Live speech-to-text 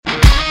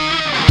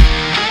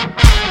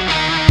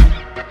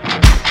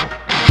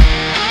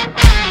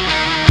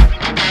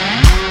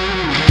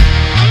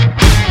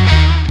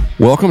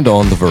Welcome to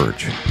On The Virg.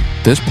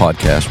 This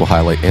podcast will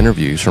highlight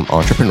interviews from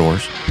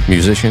entrepreneurs,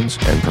 musicians,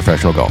 and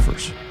professional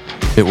golfers.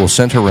 It will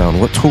center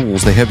around what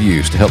tools they have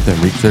used to help them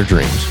reach their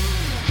dreams,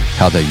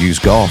 how they use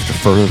golf to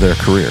further their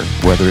career,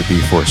 whether it be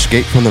for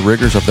escape from the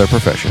rigors of their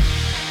profession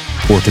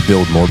or to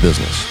build more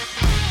business,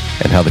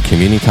 and how the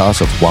communitas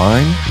of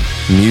wine,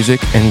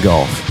 music, and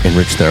golf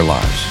enrich their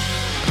lives.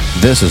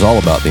 This is all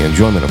about the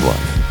enjoyment of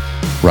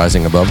life,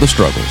 rising above the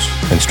struggles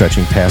and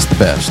stretching past the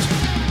best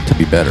to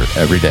be better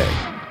every day.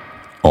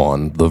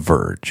 On The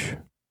Virg.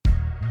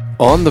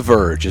 On The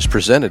Virg is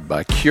presented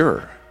by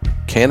Cure,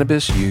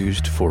 cannabis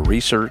used for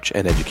research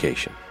and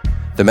education.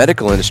 The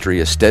medical industry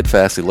is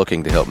steadfastly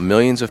looking to help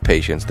millions of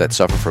patients that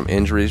suffer from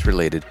injuries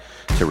related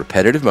to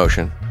repetitive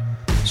motion,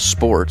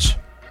 sports,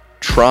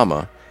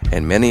 trauma,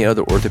 and many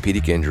other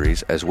orthopedic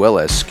injuries, as well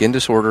as skin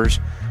disorders,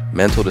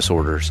 mental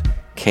disorders,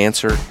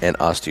 cancer, and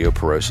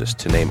osteoporosis,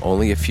 to name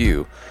only a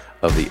few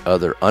of the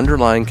other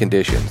underlying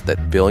conditions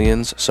that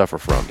billions suffer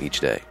from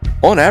each day.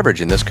 On average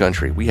in this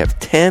country, we have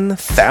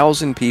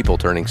 10,000 people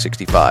turning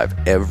 65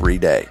 every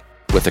day.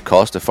 With the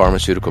cost of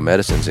pharmaceutical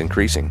medicines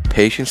increasing,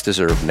 patients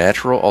deserve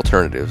natural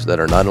alternatives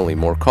that are not only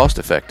more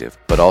cost-effective,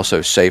 but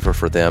also safer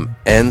for them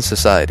and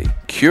society.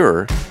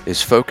 Cure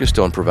is focused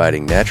on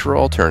providing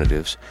natural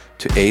alternatives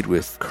to aid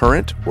with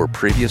current or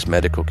previous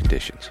medical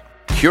conditions.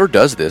 Cure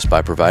does this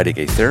by providing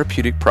a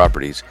therapeutic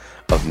properties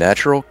of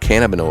natural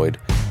cannabinoid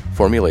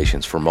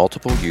formulations for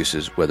multiple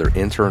uses, whether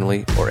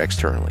internally or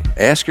externally.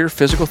 Ask your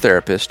physical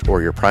therapist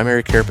or your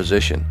primary care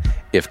physician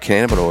if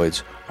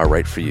cannabinoids are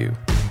right for you,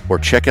 or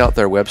check out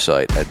their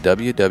website at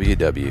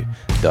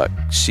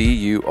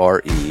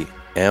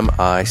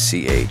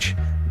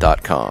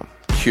www.curemich.com.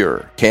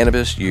 Cure,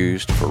 cannabis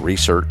used for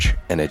research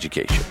and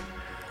education.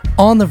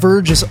 On The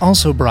Virg is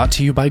also brought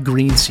to you by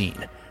Green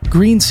Scene.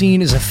 Green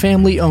Scene is a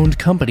family-owned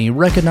company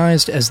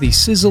recognized as the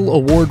Sizzle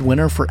Award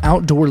winner for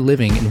outdoor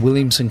living in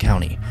Williamson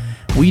County.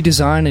 We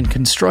design and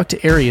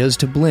construct areas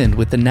to blend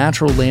with the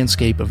natural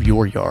landscape of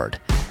your yard.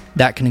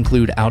 That can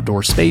include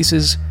outdoor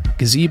spaces,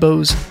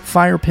 gazebos,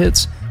 fire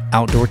pits,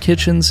 outdoor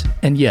kitchens,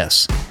 and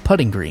yes,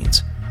 putting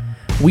greens.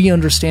 We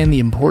understand the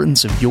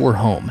importance of your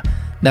home.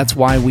 That's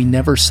why we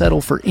never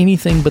settle for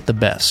anything but the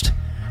best.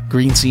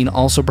 Green Scene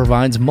also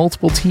provides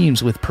multiple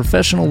teams with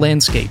professional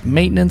landscape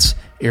maintenance,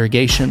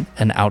 irrigation,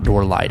 and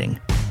outdoor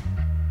lighting.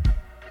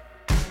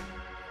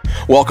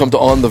 Welcome to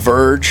On The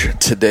Virg.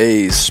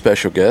 Today's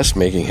special guest,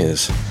 making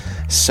his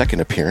second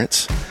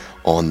appearance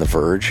on The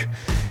Virg,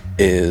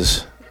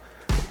 is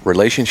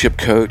relationship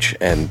coach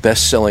and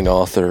best-selling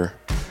author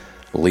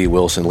Lee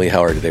Wilson. Lee,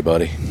 how are you today,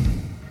 buddy?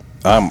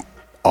 I'm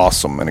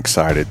awesome and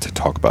excited to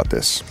talk about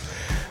this.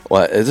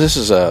 Well, this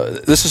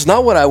is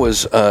not what I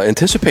was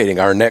anticipating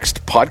our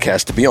next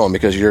podcast to be on,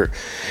 because your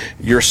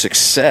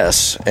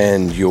success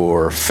and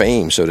your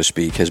fame, so to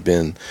speak, has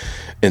been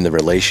in the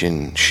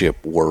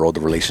relationship world, the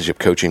relationship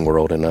coaching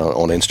world, and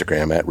on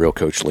Instagram at Real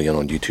Coach Lee, and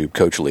on YouTube,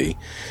 Coach Lee.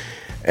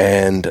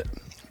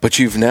 But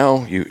you're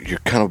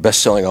kind of a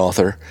best-selling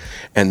author,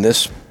 and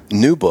this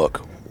new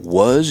book,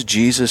 Was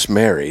Jesus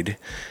Married,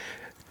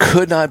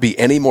 could not be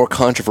any more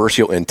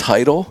controversial in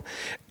title,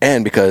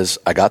 and because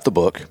I got the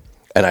book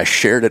and I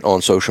shared it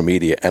on social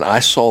media, and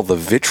I saw the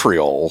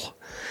vitriol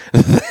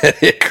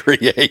that it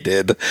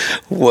created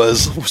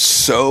was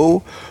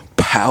so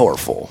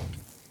powerful.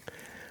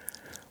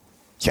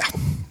 Yeah.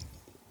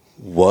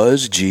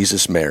 Was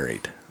Jesus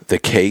married? The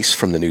case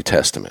from the New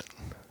Testament.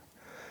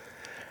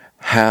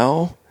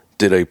 How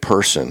did a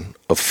person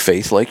of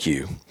faith like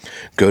you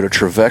go to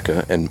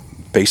Trevecca and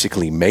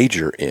basically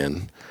major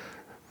in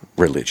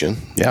religion?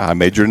 Yeah, I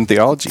majored in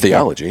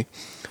theology.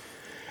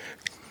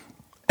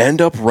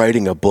 End up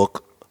writing a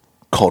book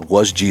called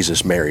Was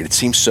Jesus Married? It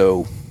seems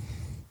so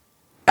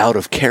out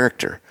of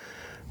character.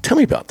 Tell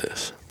me about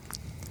this.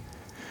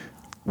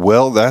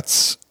 Well,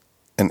 that's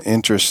an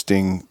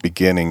interesting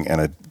beginning and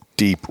a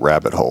deep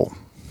rabbit hole.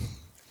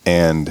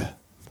 And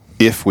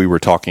if we were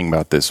talking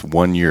about this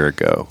 1 year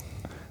ago,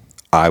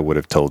 I would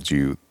have told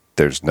you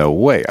there's no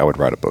way I would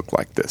write a book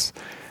like this.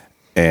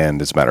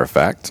 And as a matter of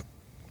fact,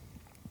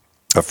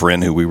 a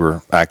friend who we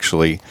were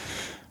actually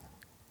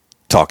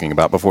talking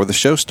about before the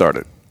show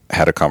started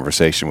had a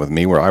conversation with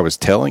me where I was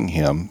telling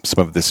him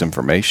some of this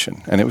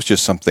information, and it was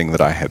just something that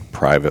I had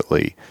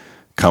privately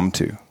come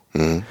to.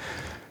 Mm-hmm.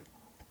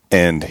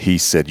 And he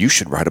said, "You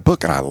should write a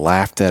book." And I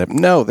laughed at him.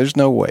 No, there's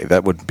no way.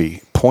 That would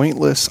be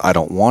pointless. I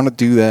don't want to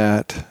do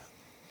that.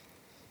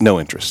 No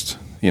interest.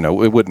 It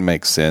wouldn't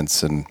make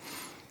sense. And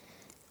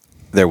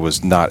there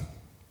was not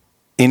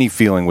any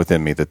feeling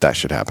within me that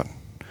should happen.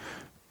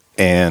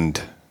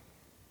 And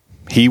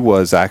he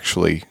was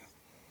actually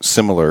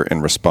similar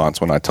in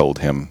response when I told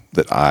him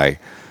that I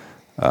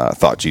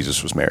thought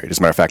Jesus was married. As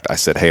a matter of fact, I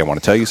said, "Hey, I want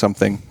to tell you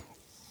something.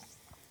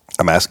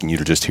 I'm asking you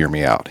to just hear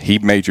me out." He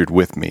majored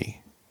with me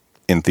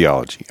in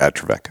theology at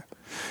Trevecca,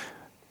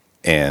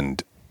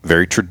 and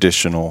very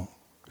traditional,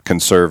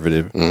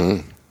 conservative.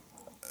 Mm-hmm.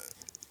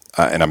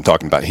 And I'm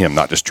talking about him,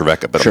 not just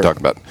Trevecca, but sure. I'm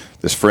talking about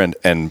this friend.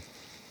 And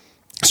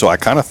so I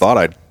kind of thought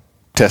I'd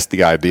test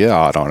the idea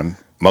out on him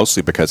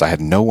mostly because I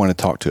had no one to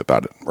talk to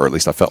about it, or at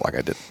least I felt like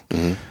I did.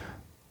 Mm-hmm.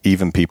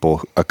 Even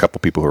a couple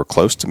people who were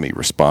close to me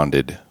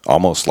responded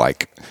almost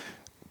like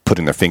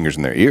putting their fingers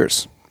in their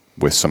ears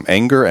with some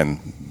anger and,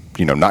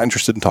 not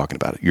interested in talking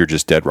about it. You're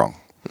just dead wrong,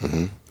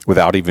 mm-hmm.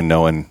 without even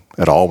knowing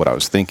at all what I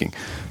was thinking.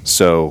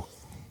 So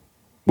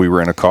we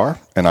were in a car,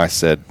 and I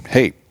said,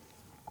 hey,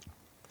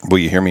 will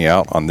you hear me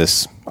out on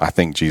this? I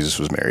think Jesus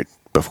was married.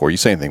 Before you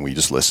say anything, will you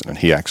just listen? And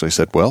he actually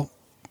said, well,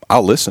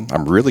 I'll listen.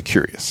 I'm really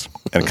curious.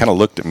 And kind of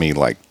looked at me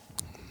like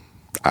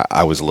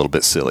I was a little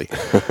bit silly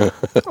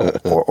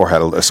or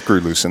had a screw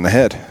loose in the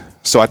head.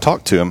 So I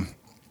talked to him,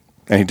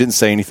 and he didn't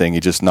say anything. He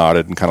just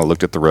nodded and kind of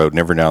looked at the road, and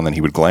every now and then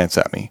he would glance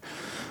at me.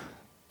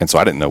 And so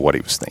I didn't know what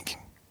he was thinking.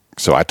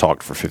 So I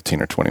talked for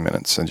 15 or 20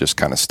 minutes and just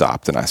kind of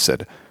stopped, and I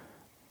said,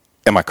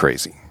 am I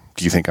crazy?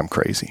 Do you think I'm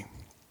crazy?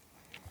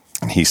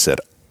 And he said,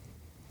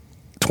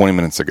 20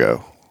 minutes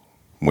ago,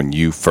 when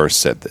you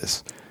first said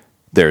this,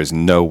 there is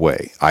no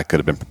way I could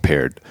have been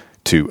prepared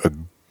to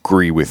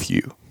agree with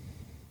you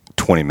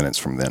 20 minutes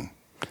from then.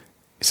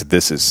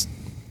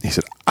 He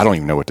said, I don't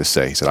even know what to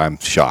say. He said, I'm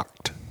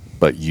shocked,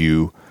 but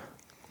you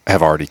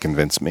have already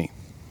convinced me.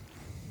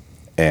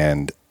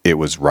 And it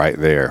was right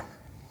there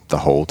the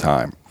whole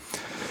time.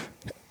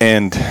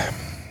 And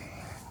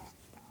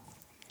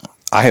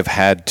I have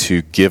had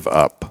to give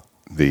up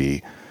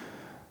the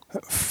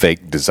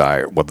fake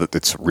desire. Well,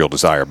 it's real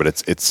desire, but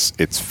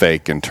it's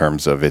fake in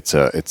terms of it's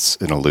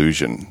an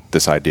illusion.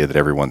 This idea that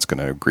everyone's going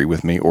to agree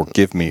with me or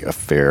give me a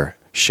fair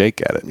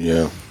shake at it.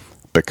 Yeah.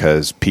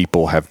 Because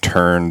people have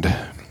turned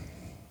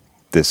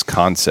this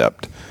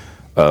concept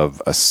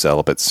of a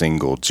celibate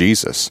single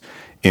Jesus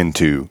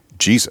into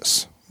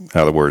Jesus. In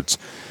other words,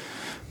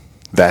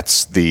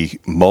 that's the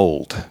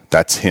mold.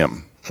 That's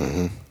him.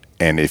 Mm-hmm.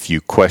 And if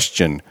you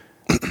question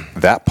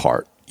that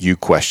part, you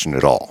question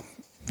it all.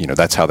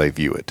 That's how they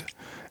view it.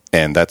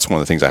 And that's one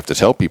of the things I have to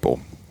tell people.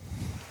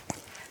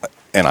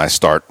 And I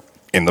start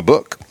in the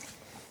book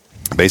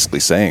basically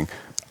saying,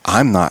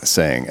 I'm not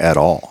saying at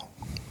all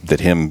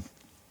that him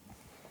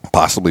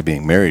possibly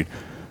being married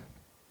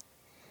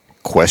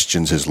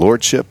questions his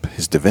lordship,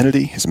 his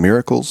divinity, his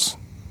miracles,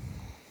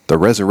 the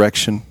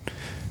resurrection.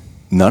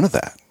 None of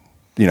that.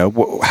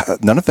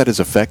 None of that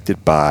is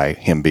affected by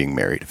him being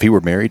married. If he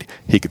were married,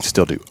 he could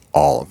still do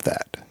all of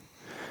that.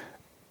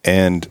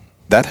 And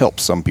that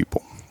helps some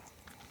people.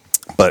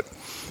 But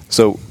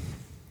so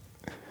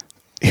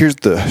here's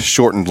the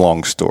short and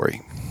long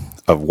story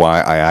of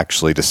why I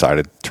actually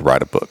decided to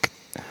write a book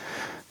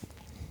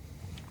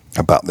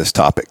about this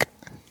topic.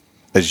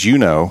 As you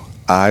know,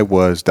 I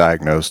was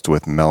diagnosed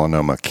with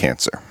melanoma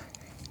cancer.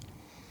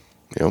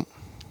 Yep.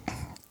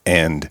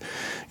 And,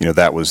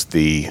 that was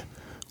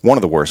one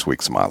of the worst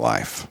weeks of my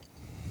life.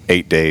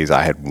 8 days,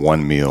 I had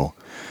one meal,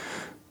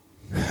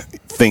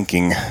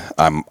 thinking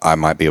I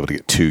might be able to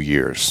get 2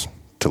 years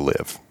to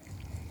live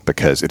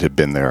because it had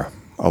been there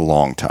a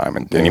long time.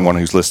 And anyone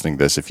who's listening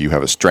to this, if you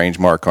have a strange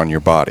mark on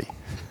your body,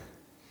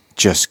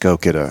 just go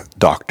get a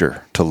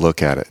doctor to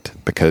look at it,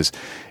 because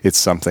it's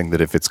something that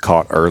if it's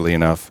caught early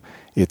enough,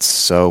 it's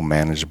so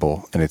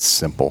manageable and it's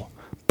simple.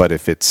 But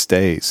if it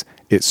stays,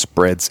 it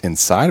spreads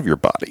inside of your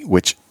body,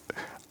 which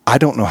I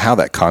don't know how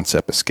that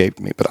concept escaped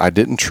me, but I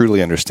didn't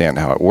truly understand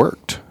how it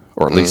worked,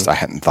 or at least I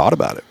hadn't thought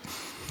about it.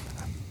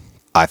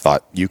 I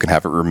thought you can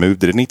have it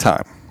removed at any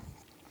time.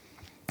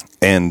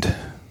 And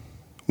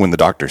when the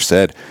doctor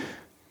said,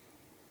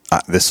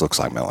 this looks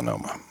like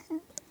melanoma,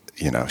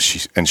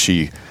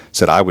 she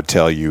said, I would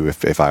tell you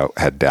if I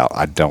had doubt.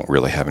 I don't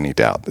really have any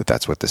doubt that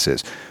that's what this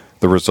is.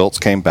 The results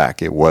came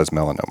back. It was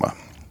melanoma.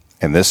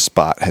 And this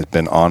spot has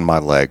been on my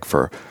leg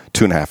for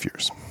 2.5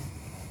 years.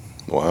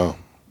 Wow.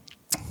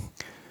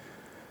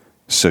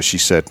 So she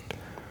said,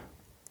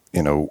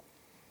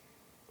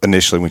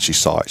 initially when she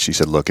saw it, she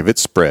said, look, if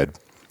it's spread,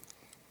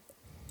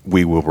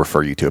 we will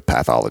refer you to a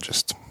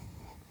pathologist.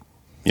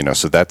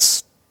 So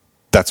that's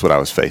what I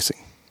was facing.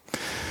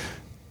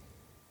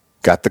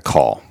 Got the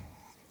call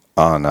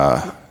on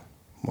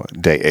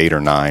day 8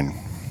 or 9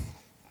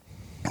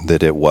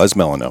 that it was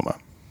melanoma,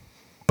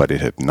 but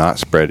it had not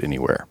spread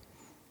anywhere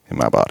in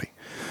my body.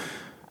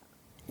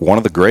 One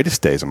of the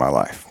greatest days of my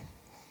life,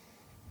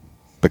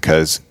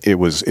 because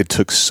it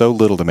took so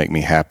little to make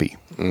me happy.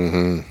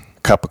 Mm-hmm.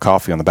 A cup of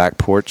coffee on the back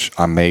porch,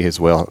 I may as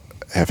well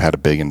have had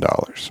 $1 billion.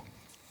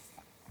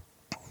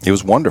 It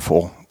was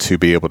wonderful to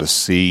be able to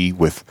see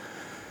with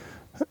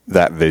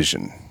that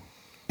vision,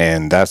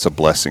 and that's a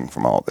blessing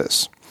from all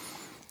this.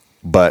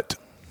 But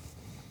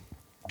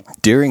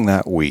during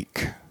that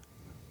week,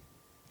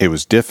 it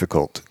was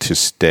difficult to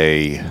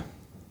stay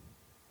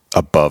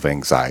above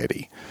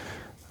anxiety.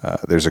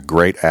 There's a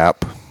great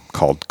app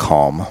called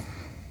Calm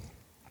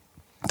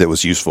that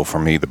was useful for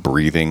me, the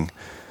breathing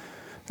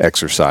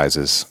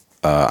exercises.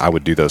 I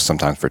would do those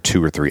sometimes for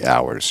 2 or 3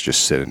 hours,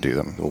 just sit and do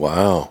them.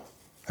 Wow.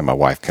 And my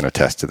wife can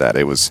attest to that.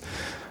 It was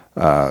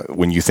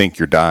when you think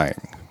you're dying,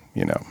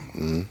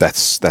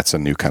 that's a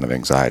new kind of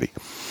anxiety.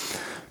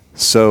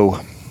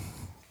 So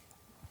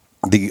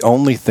the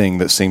only thing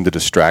that seemed to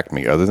distract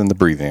me, other than the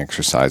breathing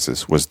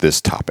exercises, was this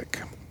topic.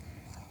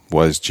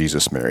 Was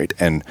Jesus married?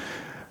 And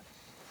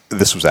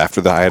this was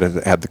after I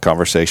had the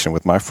conversation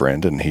with my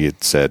friend, and he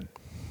had said,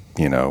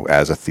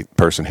 as a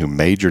person who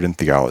majored in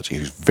theology,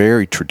 who's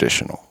very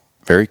traditional,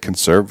 very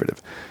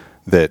conservative,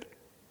 that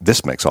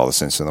this makes all the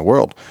sense in the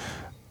world.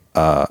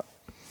 I'm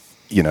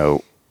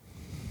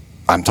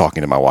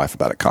talking to my wife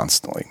about it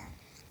constantly.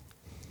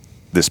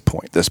 This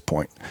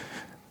point.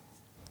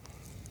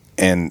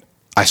 And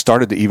I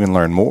started to even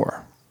learn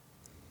more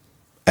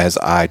as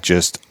I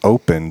just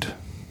opened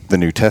the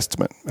New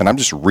Testament. And I'm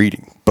just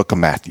reading Book of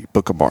Matthew,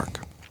 Book of Mark.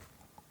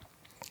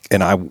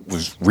 And I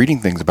was reading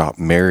things about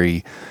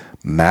Mary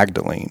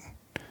Magdalene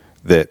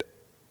that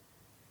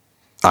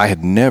I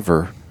had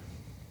never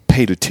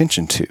paid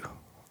attention to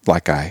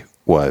like I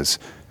was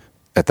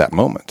at that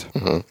moment.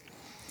 Mm-hmm.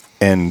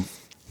 And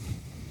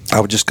I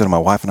would just go to my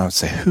wife and I would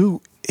say,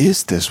 who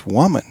is this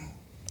woman?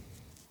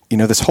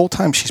 This whole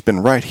time she's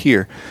been right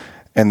here,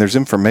 and there's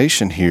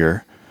information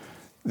here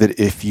that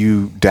if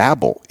you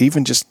dabble,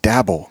 even just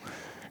dabble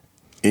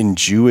in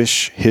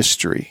Jewish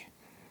history,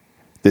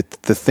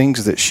 that the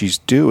things that she's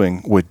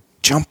doing would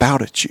jump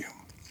out at you.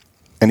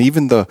 And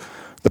even the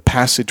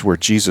passage where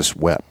Jesus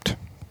wept,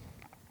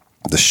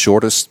 the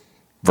shortest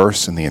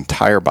verse in the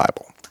entire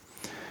Bible.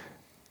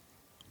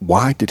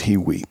 Why did he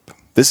weep?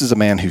 This is a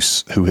man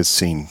who has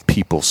seen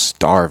people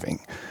starving.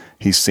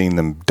 He's seen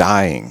them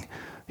dying.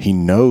 He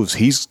knows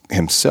he's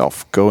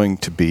himself going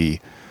to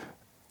be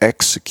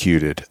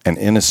executed, an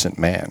innocent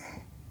man.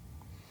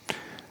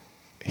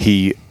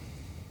 He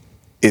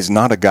is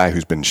not a guy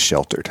who's been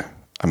sheltered.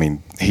 I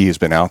mean, he has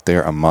been out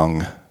there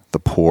among the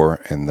poor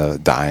and the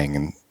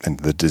dying and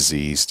the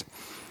diseased.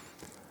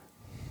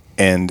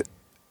 And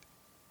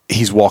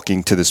he's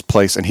walking to this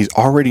place, and he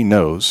already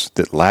knows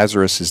that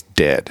Lazarus is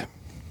dead.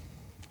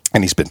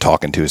 And he's been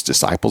talking to his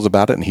disciples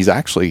about it, and he's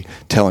actually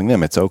telling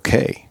them it's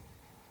okay.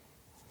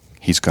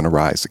 He's going to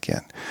rise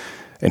again.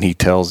 And he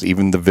tells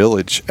even the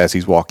village as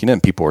he's walking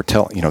in, people are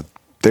telling,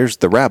 there's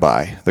the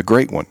rabbi, the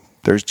great one.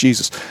 There's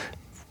Jesus.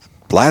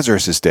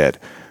 Lazarus is dead.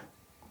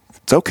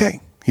 It's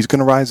okay. He's going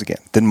to rise again.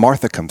 Then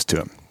Martha comes to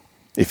him.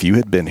 If you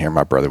had been here,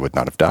 my brother would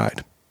not have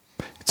died.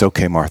 It's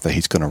okay, Martha.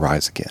 He's going to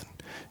rise again.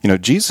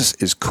 Jesus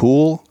is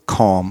cool,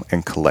 calm,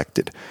 and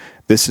collected.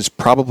 This is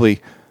probably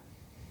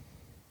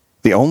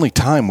the only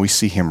time we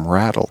see him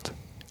rattled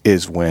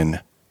is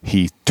when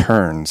he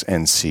turns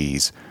and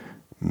sees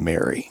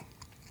Mary.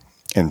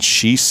 And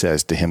she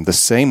says to him the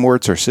same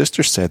words her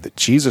sister said that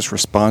Jesus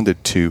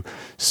responded to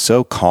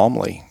so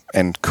calmly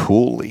and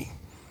coolly.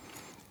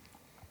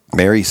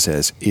 Mary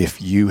says,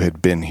 if you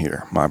had been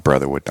here, my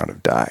brother would not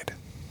have died.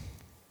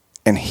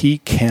 And he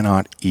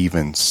cannot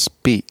even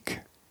speak.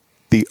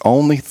 The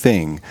only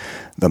thing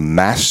the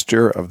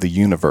master of the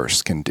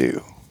universe can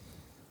do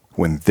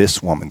when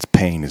this woman's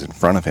pain is in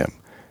front of him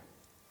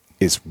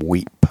is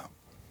weep.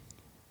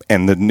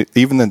 And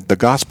even the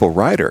gospel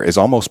writer is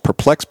almost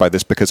perplexed by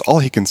this because all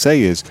he can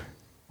say is,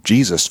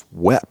 Jesus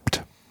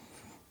wept.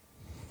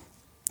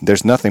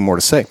 There's nothing more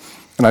to say.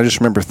 And I just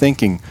remember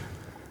thinking,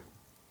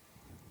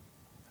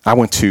 I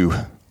went to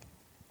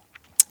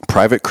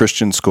private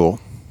Christian school,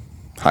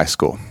 high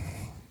school.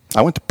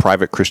 I went to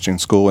private Christian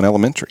school in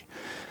elementary.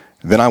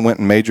 Then I went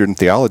and majored in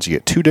theology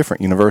at 2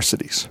 different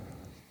universities.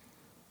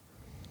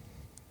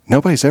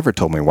 Nobody's ever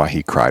told me why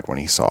he cried when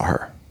he saw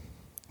her.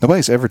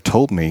 Nobody's ever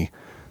told me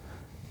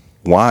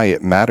why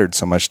it mattered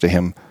so much to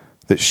him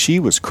that she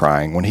was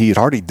crying when he had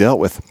already dealt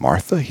with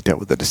Martha. He dealt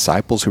with the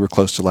disciples who were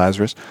close to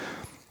Lazarus.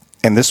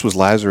 And this was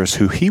Lazarus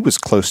who he was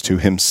close to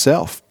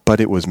himself. But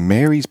it was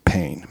Mary's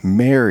pain,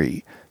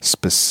 Mary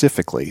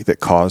specifically, that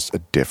caused a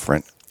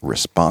different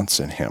response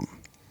in him.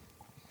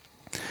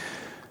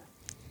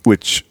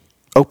 Which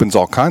opens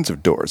all kinds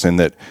of doors, in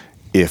that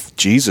if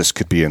Jesus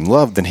could be in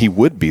love, then he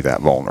would be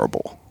that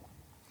vulnerable.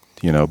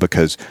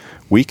 Because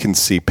we can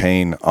see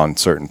pain on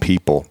certain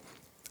people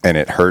and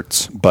it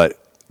hurts,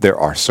 but there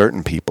are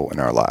certain people in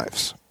our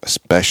lives,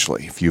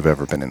 especially if you've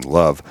ever been in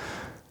love,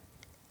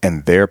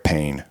 and their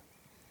pain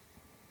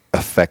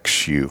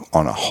affects you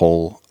on a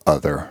whole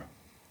other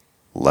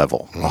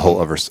level, a whole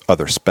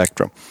other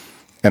spectrum.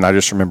 And I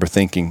just remember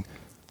thinking,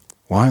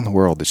 why in the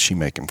world did she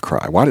make him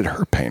cry? Why did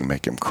her pain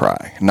make him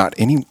cry? Not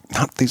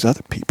these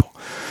other people.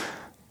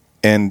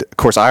 And of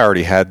course, I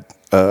already had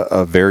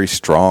a very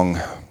strong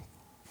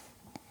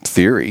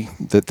theory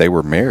that they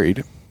were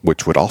married,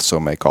 which would also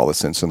make all the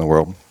sense in the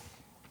world,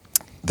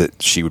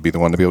 that she would be the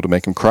one to be able to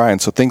make him cry.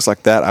 And so things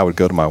like that, I would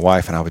go to my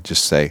wife and I would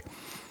just say,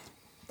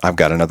 I've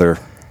got another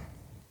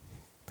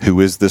who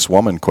is this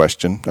woman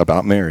question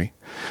about Mary.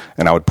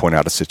 And I would point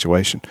out a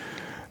situation.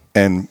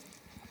 And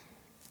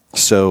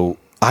so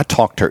I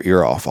talked her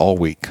ear off all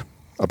week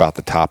about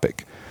the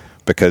topic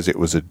because it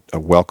was a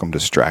welcome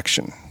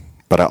distraction.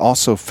 But I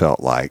also felt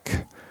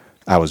like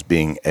I was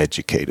being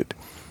educated.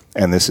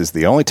 And this is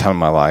the only time in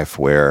my life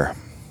where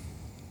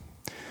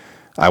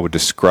I would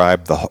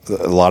describe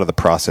a lot of the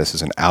process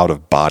as an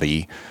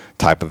out-of-body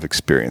type of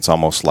experience,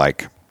 almost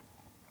like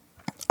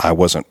I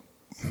wasn't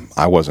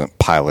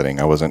piloting,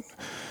 I wasn't,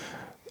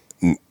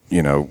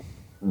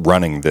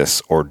 running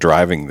this or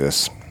driving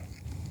this.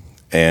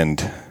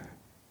 And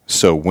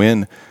So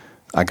when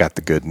I got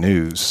the good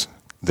news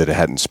that it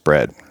hadn't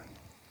spread,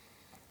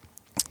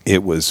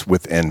 it was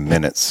within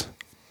minutes,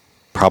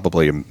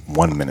 probably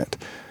 1 minute,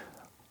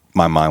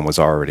 my mind was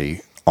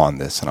already on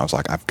this, and I was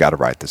like, I've got to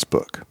write this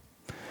book.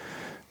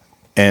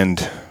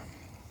 And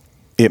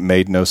it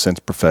made no sense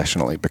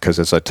professionally because,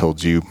 as I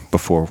told you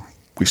before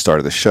we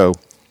started the show,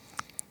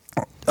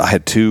 I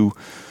had two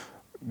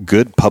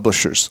good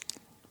publishers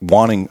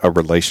wanting a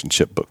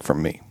relationship book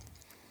from me.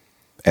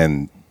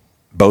 And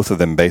both of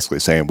them basically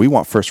saying, we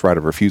want first right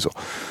of refusal.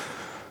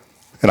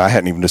 And I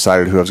hadn't even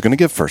decided who I was going to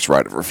give first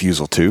right of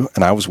refusal to.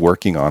 And I was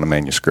working on a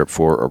manuscript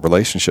for a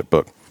relationship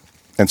book.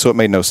 And so it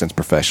made no sense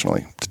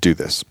professionally to do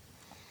this.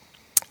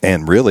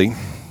 And really,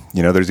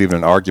 there's even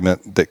an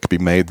argument that could be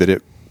made that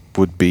it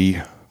would be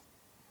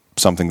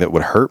something that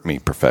would hurt me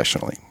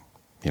professionally.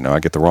 I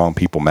get the wrong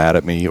people mad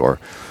at me, or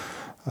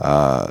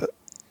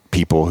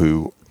people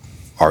who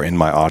are in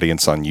my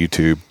audience on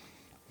YouTube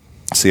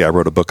see I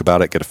wrote a book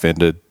about it, get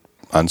offended,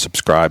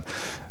 unsubscribe.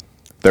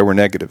 There were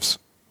negatives.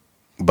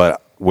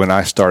 But when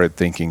I started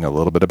thinking a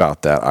little bit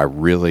about that, I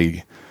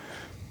really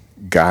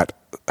got,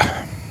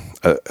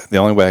 the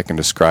only way I can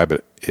describe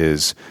it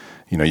is,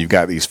 you've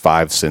got these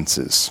five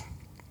senses.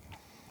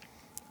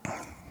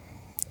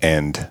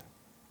 And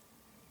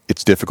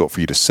it's difficult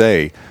for you to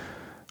say,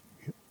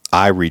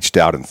 I reached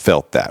out and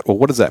felt that. Well,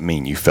 what does that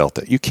mean? You felt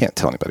it. You can't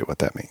tell anybody what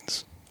that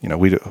means.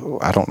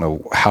 I don't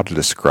know how to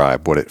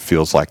describe what it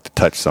feels like to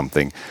touch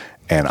something,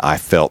 and I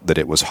felt that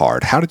it was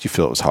hard. How did you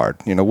feel it was hard?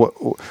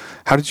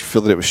 How did you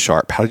feel that it was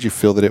sharp? How did you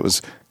feel that it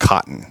was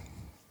cotton?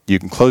 You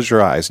can close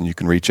your eyes and you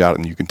can reach out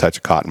and you can touch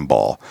a cotton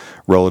ball,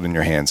 roll it in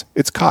your hands.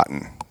 It's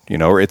cotton,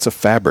 or it's a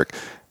fabric.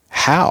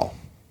 How?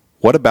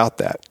 What about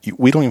that?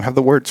 We don't even have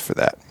the words for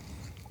that.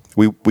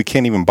 We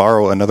can't even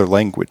borrow another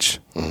language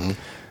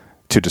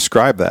to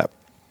describe that.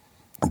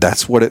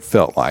 That's what it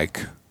felt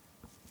like.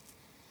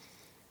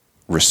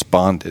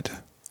 Responded.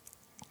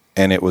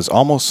 And it was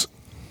almost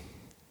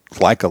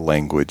like a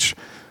language,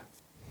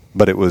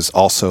 but it was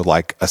also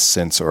like a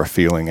sense or a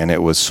feeling. And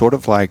it was sort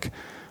of like,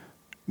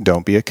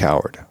 don't be a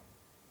coward.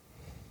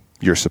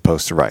 You're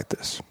supposed to write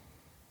this.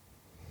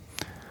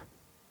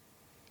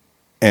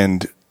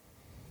 And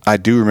I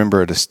do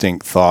remember a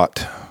distinct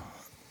thought.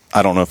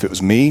 I don't know if it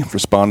was me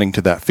responding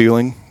to that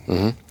feeling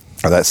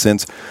or that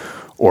sense,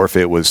 or if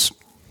it was,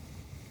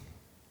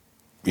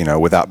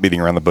 without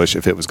beating around the bush,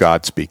 if it was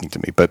God speaking to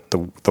me. But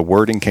the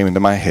wording came into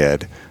my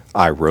head,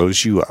 I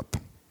rose you up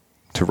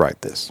to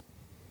write this.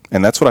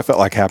 And that's what I felt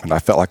like happened. I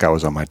felt like I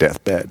was on my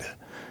deathbed,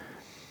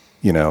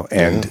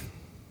 and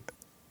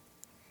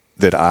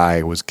that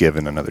I was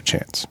given another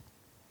chance.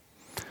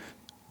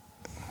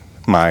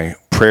 My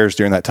prayers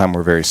during that time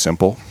were very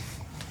simple.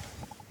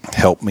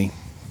 Help me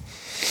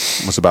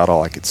was about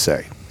all I could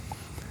say.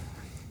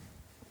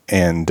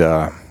 And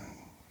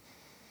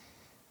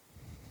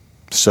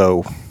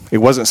so it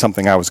wasn't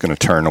something I was going to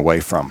turn away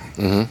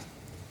from,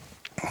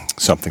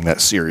 something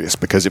that serious,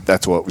 because if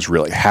that's what was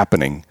really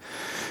happening,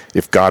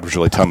 if God was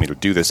really telling me to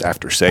do this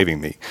after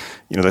saving me,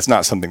 that's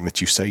not something that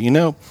you say,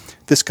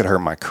 this could hurt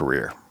my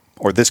career,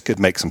 or this could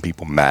make some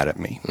people mad at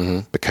me,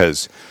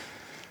 because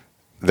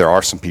there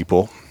are some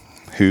people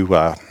who,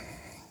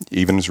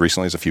 even as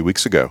recently as a few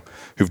weeks ago,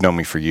 who've known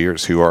me for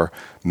years, who are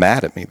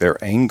mad at me.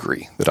 They're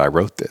angry that I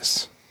wrote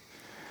this.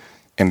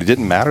 And it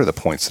didn't matter the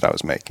points that I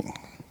was making.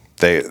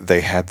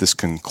 They had this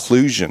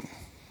conclusion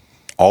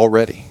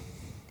already.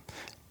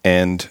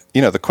 And,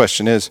 the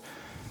question is,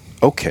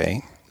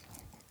 okay,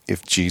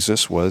 if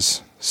Jesus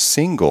was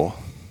single,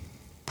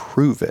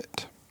 prove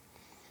it.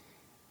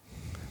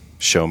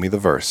 Show me the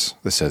verse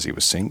that says he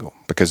was single.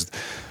 Because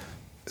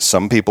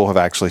some people have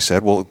actually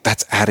said, well,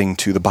 that's adding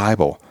to the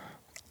Bible.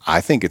 I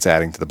think it's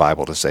adding to the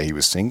Bible to say he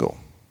was single,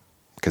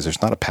 because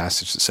there's not a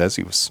passage that says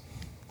he was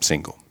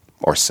single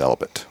or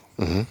celibate.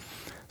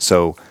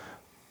 So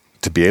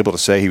to be able to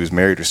say he was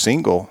married or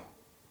single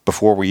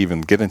before we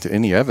even get into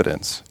any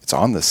evidence, it's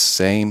on the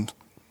same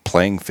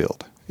playing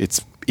field.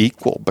 It's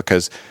equal,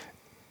 because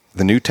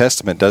the New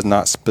Testament does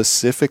not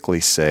specifically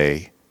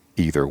say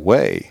either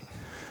way,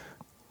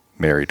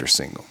 married or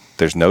single.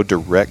 There's no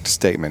direct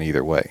statement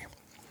either way.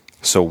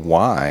 So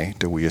why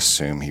do we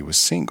assume he was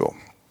single?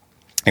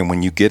 And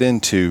when you get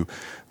into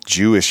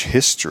Jewish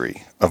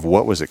history of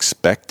what was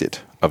expected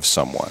of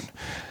someone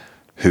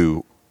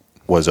who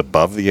was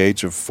above the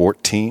age of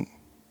 14,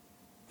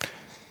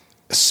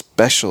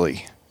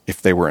 especially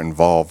if they were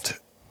involved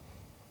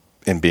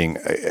in being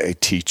a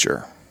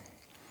teacher,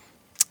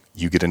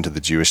 you get into the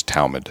Jewish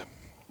Talmud,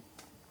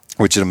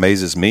 which it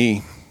amazes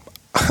me,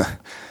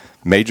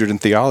 majored in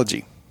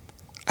theology.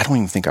 I don't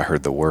even think I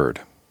heard the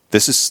word.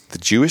 This is the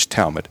Jewish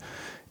Talmud,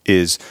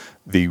 is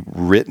the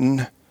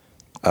written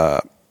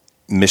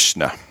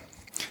Mishnah,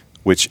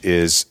 which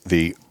is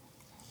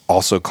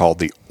also called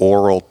the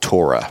oral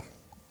Torah.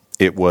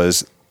 It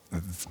was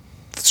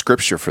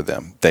scripture for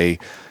them. They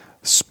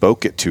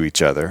spoke it to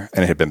each other,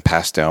 and it had been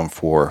passed down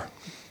for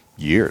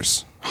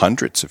years,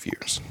 hundreds of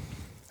years,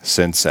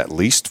 since at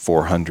least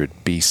 400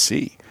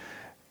 BC.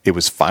 It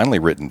was finally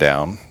written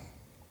down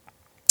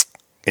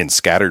in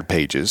scattered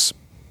pages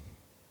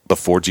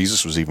before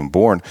Jesus was even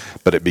born,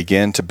 but it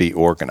began to be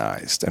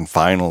organized and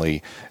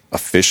finally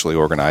officially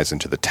organized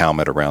into the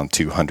Talmud around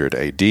 200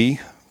 AD.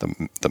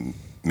 The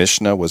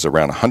Mishnah was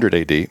around 100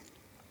 AD,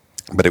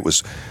 but it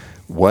was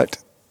what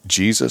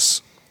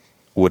Jesus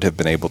would have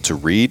been able to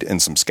read,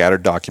 and some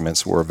scattered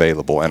documents were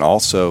available, and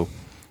also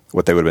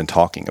what they would have been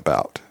talking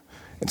about.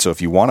 And so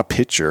if you want a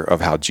picture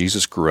of how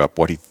Jesus grew up,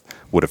 what he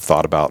would have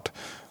thought about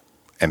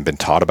and been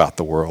taught about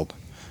the world,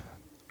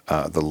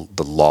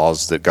 the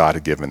laws that God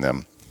had given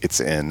them, it's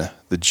in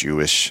the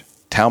Jewish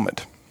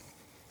Talmud.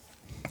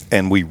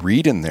 And we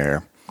read in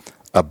there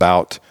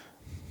about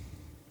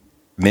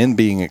men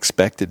being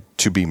expected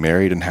to be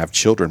married and have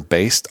children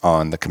based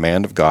on the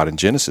command of God in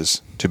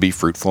Genesis to be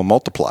fruitful and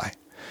multiply.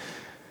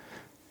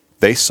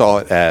 They saw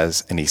it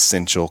as an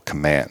essential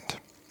command.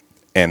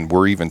 And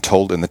we're even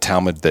told in the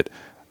Talmud that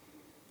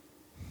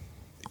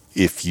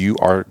if you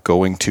are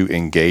going to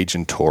engage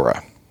in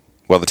Torah,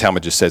 well, the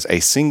Talmud just says a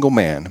single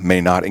man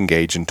may not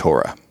engage in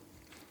Torah.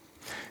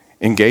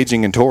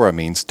 Engaging in Torah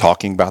means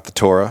talking about the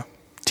Torah,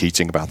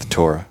 teaching about the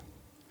Torah,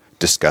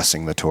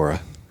 discussing the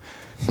Torah.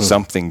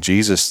 Something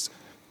Jesus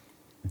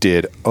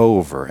did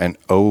over and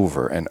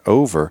over and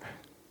over,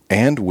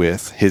 and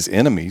with his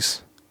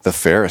enemies, the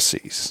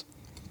Pharisees,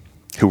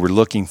 who were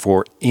looking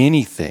for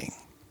anything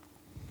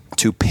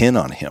to pin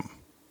on him.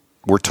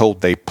 We're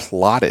told they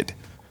plotted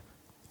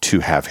to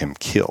have him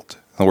killed.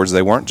 In other words,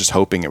 they weren't just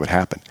hoping it would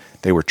happen.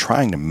 They were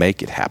trying to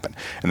make it happen.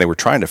 And they were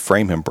trying to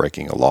frame him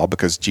breaking a law,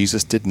 because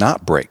Jesus did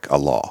not break a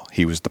law.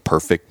 He was the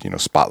perfect,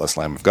 spotless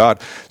Lamb of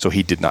God. So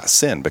he did not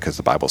sin, because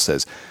the Bible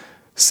says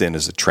sin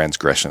is a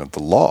transgression of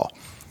the law.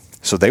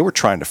 So they were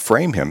trying to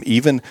frame him.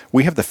 Even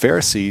we have the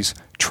Pharisees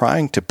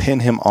trying to pin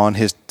him on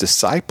his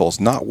disciples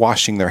not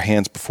washing their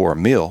hands before a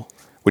meal,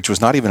 which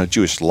was not even a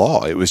Jewish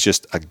law. It was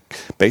just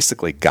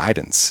basically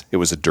guidance. It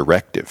was a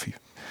directive,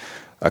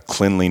 a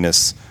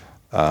cleanliness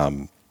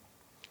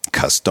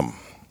custom.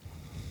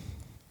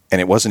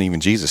 And it wasn't even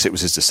Jesus, it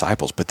was his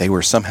disciples, but they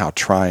were somehow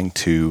trying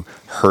to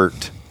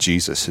hurt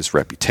Jesus, his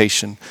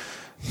reputation,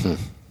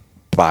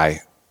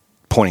 by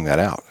pointing that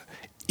out.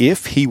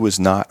 If he was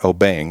not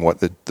obeying what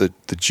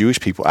the Jewish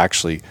people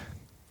actually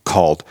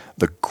called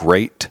the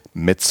great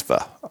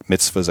mitzvah,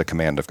 mitzvah is a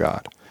command of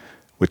God,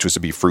 which was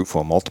to be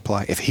fruitful and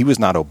multiply, if he was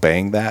not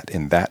obeying that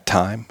in that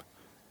time,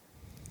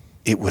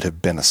 it would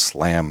have been a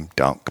slam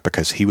dunk,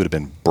 because he would have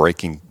been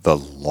breaking the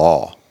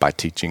law by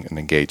teaching and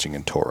engaging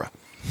in Torah.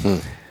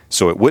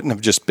 So it wouldn't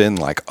have just been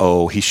like,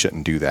 oh, he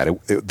shouldn't do that.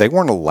 They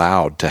weren't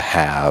allowed to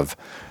have,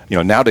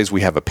 nowadays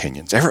we have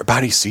opinions.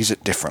 Everybody sees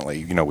it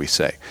differently, we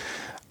say.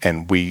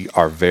 And we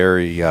are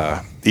very,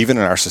 even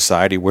in our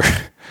society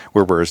where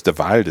we're as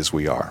divided as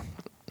we are,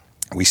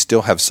 we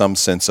still have some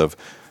sense of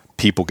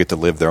people get to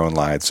live their own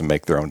lives and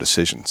make their own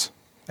decisions,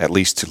 at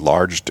least to a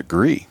large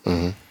degree.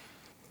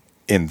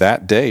 In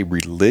that day,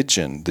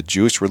 religion, the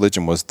Jewish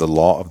religion, was the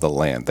law of the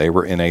land. They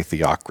were in a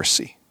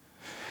theocracy.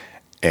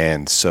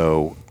 And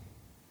so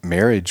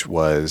marriage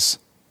was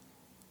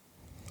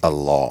a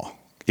law.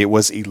 It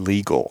was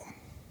illegal.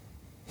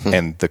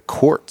 And the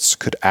courts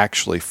could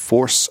actually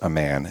force a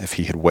man, if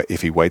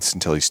he waits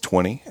until he's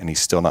 20 and he's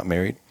still not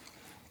married,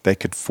 they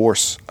could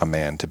force a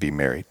man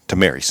to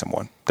marry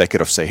someone. They could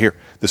have say, here,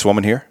 this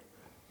woman here,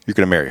 you're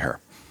going to marry her.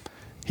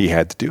 He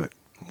had to do it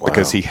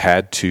because he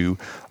had to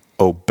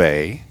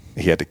obey.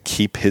 He had to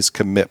keep his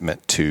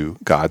commitment to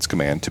God's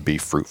command to be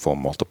fruitful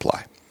and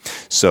multiply.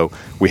 So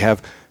we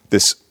have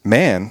this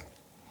man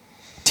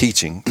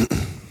teaching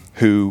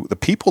who the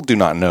people do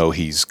not know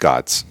he's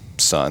God's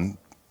son.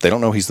 They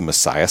don't know he's the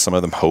Messiah. Some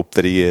of them hope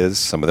that he is.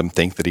 Some of them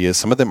think that he is.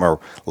 Some of them are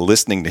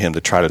listening to him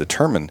to try to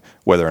determine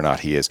whether or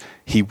not he is.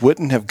 He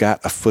wouldn't have got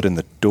a foot in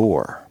the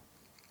door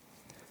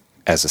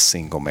as a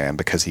single man,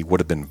 because he would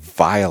have been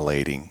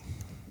violating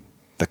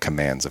the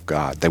commands of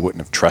God. They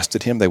wouldn't have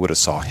trusted him. They would have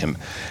saw him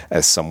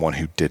as someone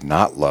who did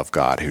not love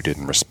God, who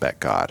didn't respect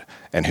God,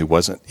 and who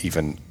wasn't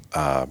even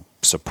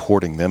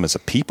supporting them as a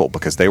people,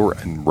 because they were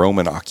in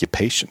Roman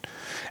occupation.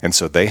 And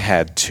so they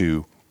had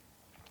to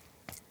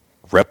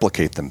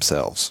replicate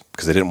themselves,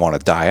 because they didn't want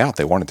to die out.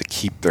 They wanted to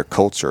keep their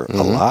culture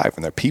alive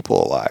and their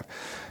people alive.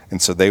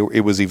 And so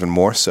it was even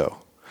more so.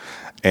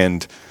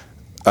 And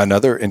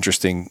another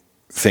interesting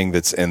thing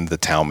that's in the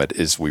Talmud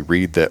is we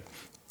read that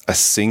a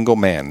single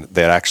man,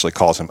 that actually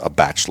calls him a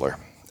bachelor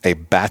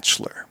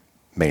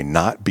may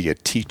not be a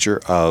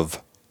teacher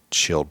of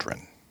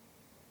children.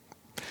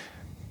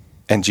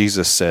 And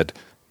Jesus said,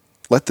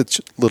 let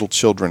the little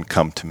children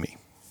come to me,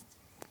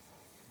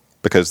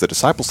 because the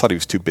disciples thought he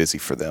was too busy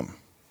for them,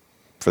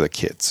 for the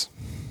kids.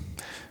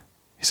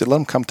 He said, let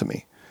them come to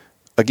me.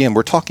 Again,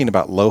 we're talking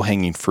about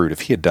low-hanging fruit.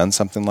 If he had done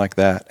something like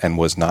that and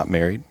was not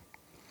married,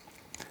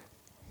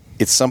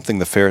 it's something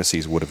the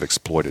Pharisees would have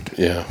exploited.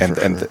 Yeah,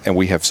 and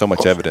we have so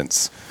much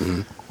evidence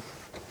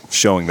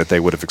showing that they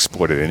would have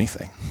exploited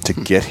anything to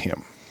get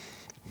him.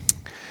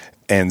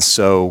 And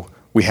so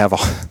we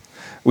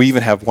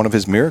even have one of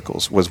his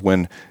miracles was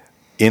when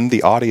in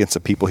the audience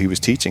of people he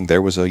was teaching,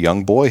 there was a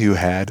young boy who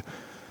had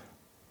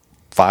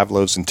 5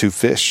 loaves and 2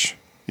 fish.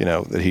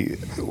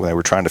 when they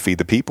were trying to feed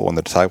the people, and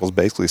the disciples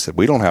basically said,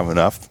 we don't have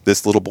enough.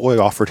 This little boy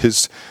offered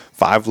his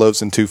 5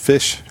 loaves and 2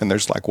 fish, and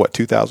there's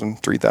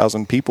 2,000,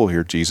 3,000 people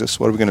here, Jesus.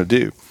 What are we going to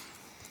do?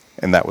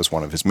 And that was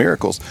one of his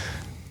miracles.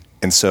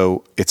 And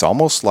so it's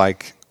almost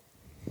like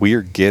we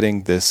are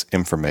getting this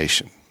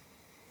information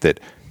that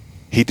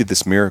he did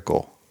this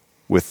miracle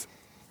with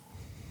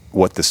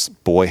what this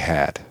boy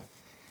had.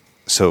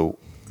 So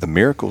the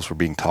miracles were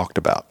being talked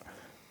about.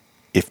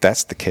 If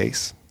that's the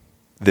case,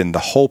 then the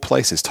whole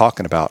place is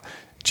talking about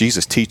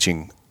Jesus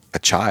teaching a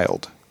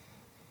child.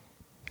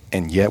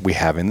 And yet we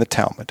have in the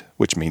Talmud,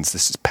 which means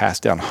this is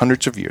passed down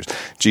hundreds of years,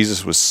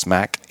 Jesus was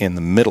smack in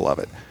the middle of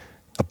it.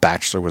 A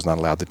bachelor was not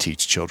allowed to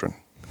teach children.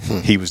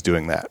 He was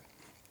doing that.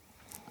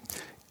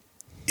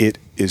 It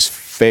is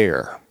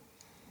fair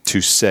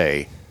to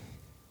say,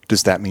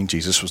 does that mean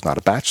Jesus was not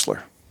a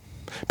bachelor?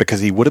 Because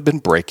he would have been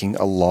breaking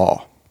a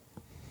law.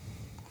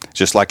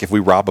 Just like if we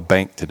rob a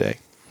bank today.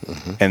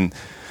 And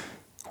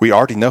we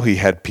already know he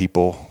had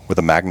people with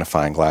a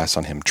magnifying glass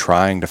on him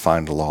trying to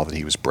find a law that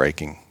he was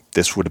breaking.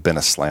 This would have been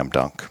a slam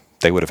dunk.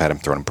 They would have had him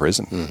thrown in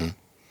prison.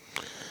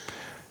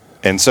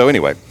 And so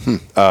anyway,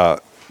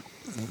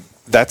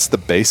 that's the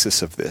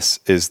basis of this,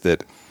 is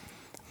that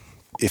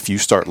if you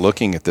start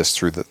looking at this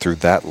through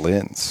that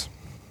lens,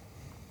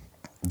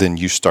 then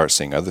you start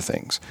seeing other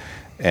things.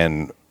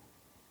 And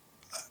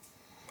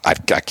I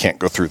can't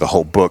go through the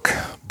whole book,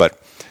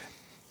 but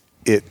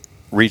it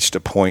reached a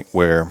point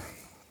where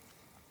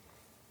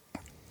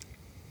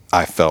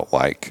I felt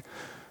like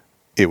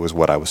it was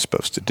what I was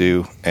supposed to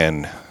do.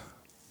 And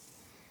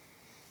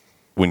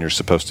when you're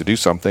supposed to do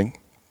something,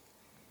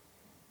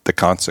 the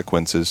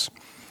consequences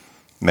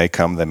may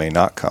come, they may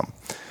not come.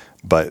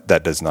 But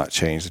that does not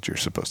change that you're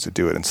supposed to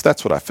do it. And so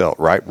that's what I felt,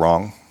 right,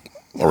 wrong,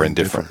 or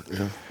indifferent.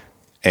 Yeah.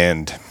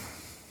 And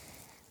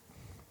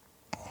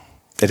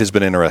it has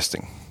been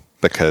interesting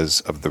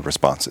because of the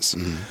responses.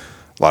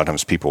 A lot of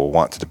times people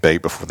want to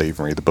debate before they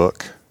even read the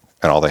book.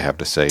 And all they have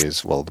to say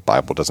is, well, the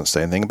Bible doesn't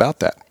say anything about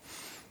that.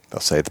 They'll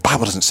say, the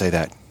Bible doesn't say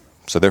that,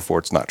 so therefore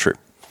it's not true.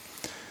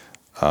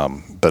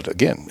 But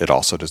again, it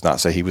also does not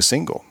say he was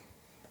single.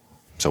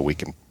 So we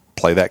can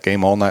play that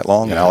game all night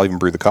long, and I'll even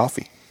brew the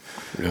coffee.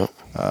 Yeah.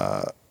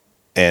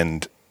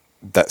 And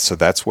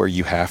that's where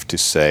you have to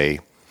say,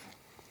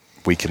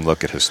 we can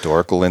look at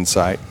historical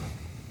insight,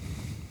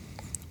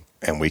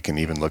 and we can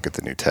even look at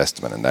the New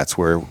Testament. And that's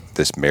where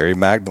this Mary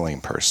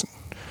Magdalene person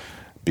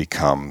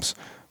becomes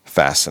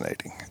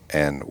fascinating.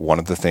 And one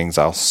of the things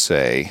I'll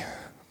say,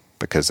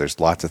 because there's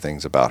lots of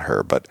things about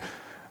her, but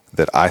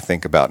that I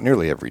think about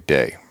nearly every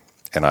day.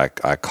 And I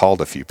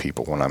called a few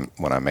people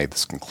when I made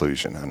this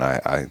conclusion, and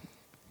I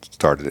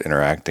started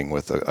interacting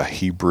with a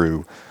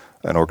Hebrew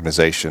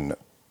organization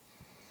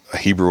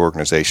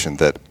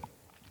that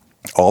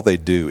all they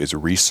do is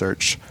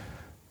research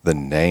the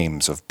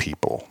names of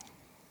people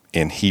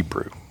in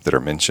Hebrew that are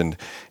mentioned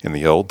in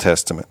the Old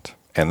Testament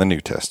and the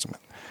New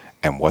Testament,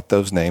 and what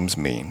those names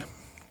mean.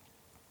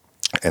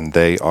 And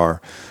they are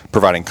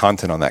providing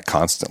content on that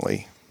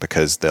constantly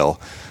because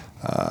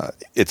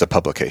it's a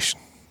publication.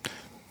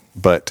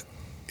 But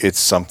it's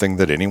something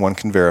that anyone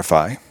can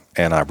verify,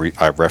 and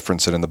I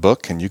reference it in the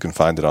book, and you can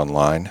find it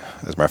online.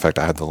 As a matter of fact,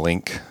 I have the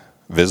link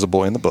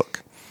visible in the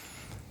book.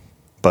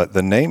 But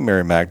the name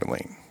Mary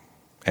Magdalene,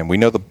 and we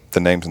know the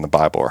names in the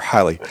Bible are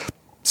highly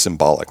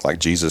symbolic. Like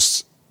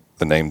Jesus,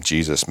 the name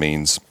Jesus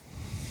means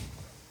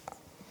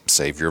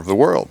Savior of the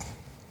world.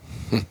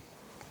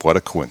 What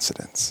a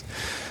coincidence.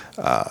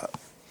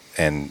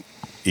 And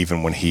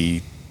even when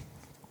he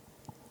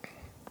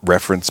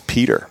referenced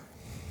Peter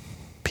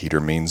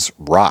means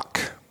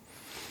rock.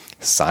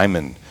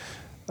 Simon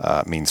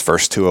means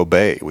first to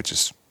obey, which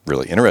is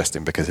really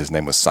interesting because his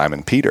name was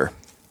Simon Peter.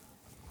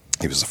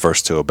 He was the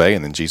first to obey,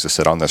 and then Jesus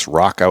said, on this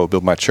rock I will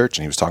build my church,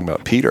 and he was talking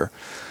about Peter.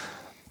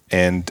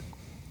 And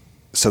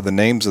so the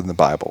names in the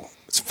Bible,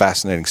 it's a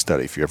fascinating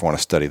study. If you ever want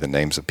to study the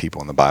names of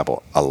people in the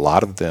Bible, a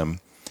lot of them,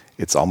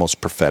 it's almost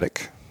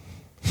prophetic,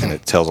 and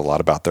it tells a lot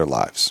about their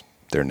lives,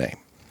 their name.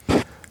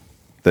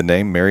 The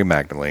name Mary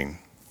Magdalene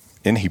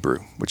in Hebrew,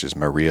 which is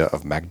Maria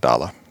of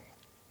Magdala,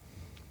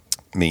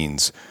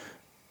 means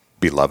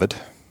beloved.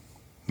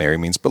 Mary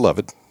means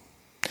beloved.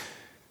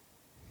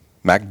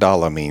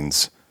 Magdala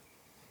means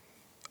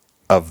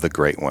of the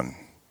great one.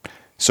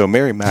 So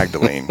Mary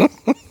Magdalene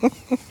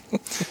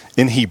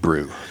in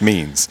Hebrew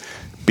means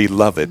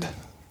beloved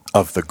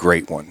of the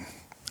great one.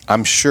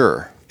 I'm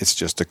sure it's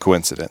just a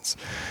coincidence.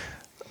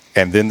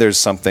 And then there's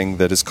something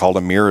that is called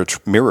a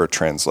mirror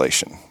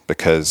translation,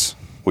 because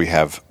we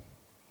have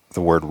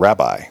the word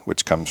rabbi,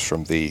 which comes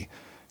from the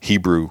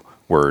Hebrew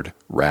word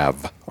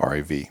rav,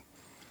 R-A-V,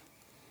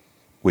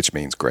 which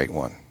means great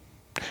one.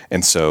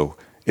 And so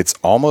it's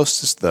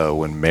almost as though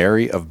when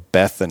Mary of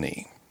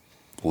Bethany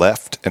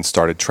left and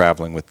started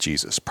traveling with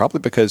Jesus, probably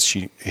because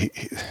she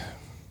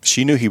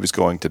knew he was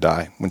going to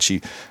die when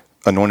she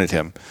anointed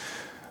him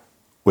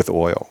with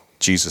oil.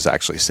 Jesus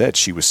actually said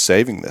she was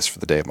saving this for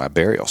the day of my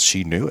burial.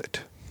 She knew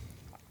it.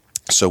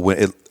 So when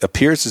it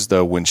appears as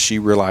though when she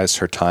realized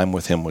her time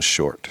with him was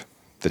short,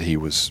 that he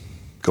was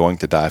going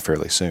to die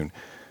fairly soon,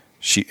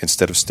 she,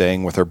 instead of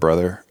staying with her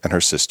brother and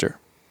her sister,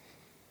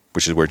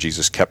 which is where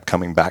Jesus kept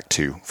coming back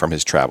to from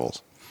his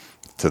travels,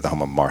 to the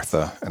home of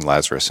Martha and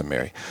Lazarus and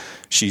Mary,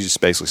 she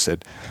just basically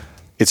said,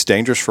 it's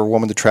dangerous for a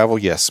woman to travel,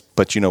 yes,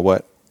 but you know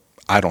what?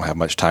 I don't have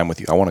much time with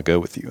you. I want to go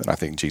with you. And I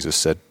think Jesus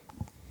said,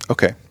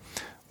 okay.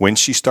 When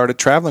she started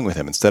traveling with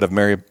him, instead of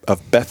Mary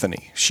of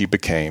Bethany, she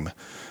became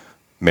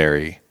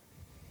Mary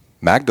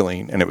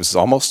Magdalene. And it was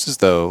almost as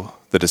though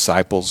the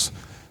disciples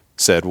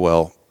said,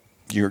 well,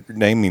 your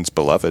name means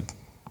beloved,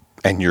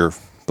 and you're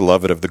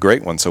beloved of the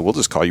great one, so we'll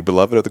just call you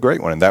beloved of the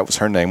great one. And that was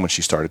her name when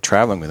she started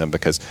traveling with him,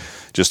 because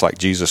just like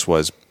Jesus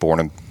was born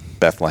in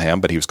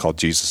Bethlehem, but he was called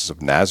Jesus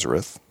of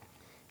Nazareth,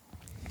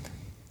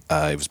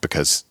 it was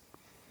because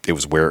it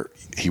was where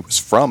he was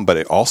from, but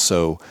it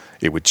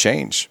would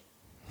change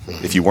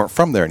if you weren't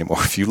from there anymore,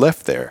 if you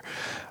left there,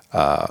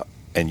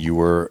 and you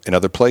were in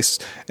other places.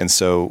 And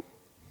so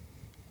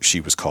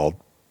she was called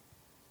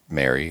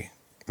Mary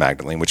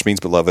Magdalene, which means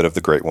beloved of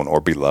the great one,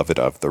 or beloved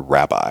of the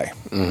rabbi.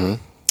 Mm-hmm.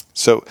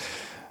 So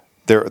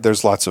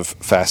there's lots of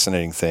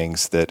fascinating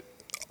things that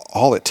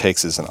all it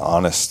takes is an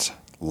honest,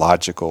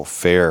 logical,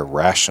 fair,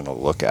 rational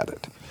look at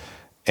it.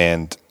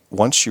 And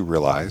once you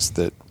realize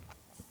that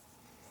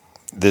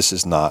this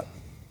is not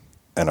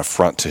an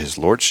affront to his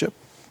lordship,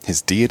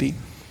 his deity,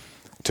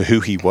 to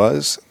who he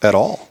was at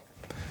all,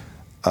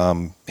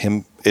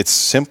 it's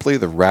simply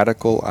the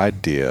radical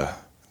idea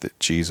that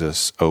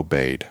Jesus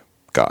obeyed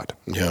God.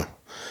 Yeah.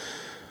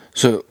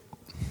 So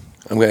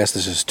I'm going to ask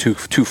this as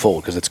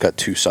twofold, because it's got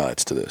two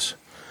sides to this.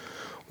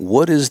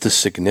 What is the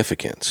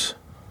significance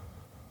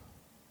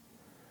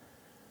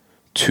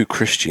to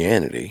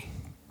Christianity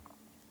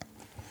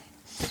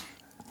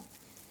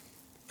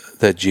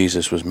that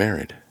Jesus was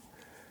married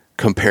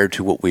compared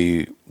to what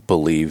we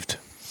believed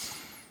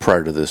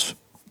prior to this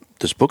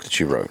book that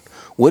you wrote?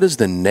 What is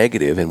the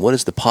negative and what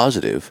is the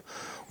positive?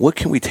 What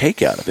can we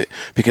take out of it?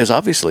 Because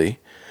obviously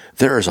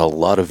there is a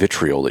lot of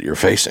vitriol that you're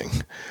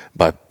facing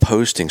by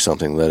posting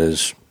something that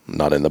is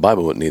not in the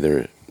Bible, but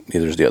neither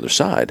is the other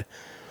side.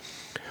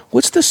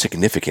 What's the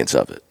significance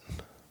of it?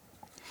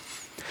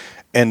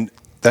 And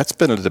that's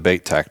been a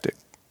debate tactic.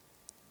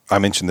 I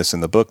mentioned this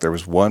in the book. There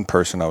was one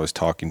person I was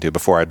talking to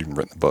before I'd even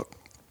written the book.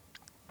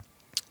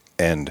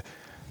 And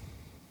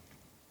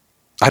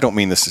I don't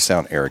mean this to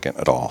sound arrogant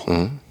at all,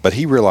 but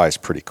he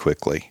realized pretty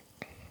quickly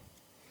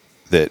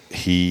that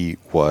he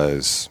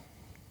was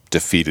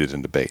defeated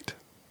in debate,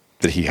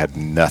 that he had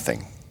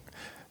nothing.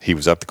 He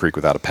was up the creek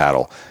without a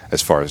paddle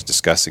as far as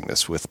discussing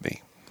this with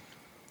me.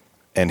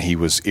 And he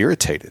was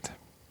irritated.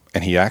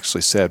 And he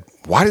actually said,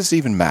 why does it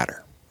even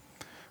matter?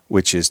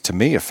 Which is, to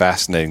me, a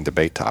fascinating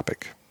debate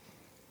topic.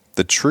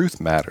 The truth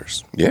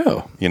matters.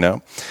 Yeah. You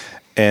know?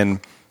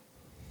 And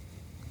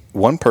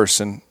one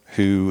person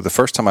who, the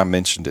first time I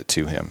mentioned it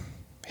to him,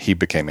 he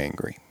became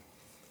angry.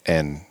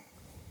 And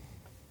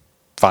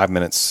 5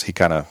 minutes, he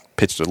kind of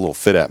pitched a little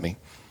fit at me.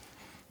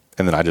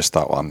 And then I just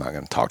thought, well, I'm not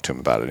going to talk to him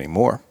about it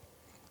anymore.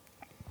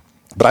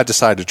 But I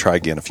decided to try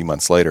again a few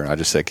months later, and I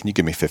just said, can you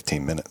give me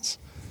 15 minutes?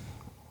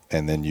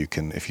 And then you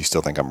can, if you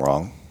still think I'm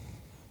wrong,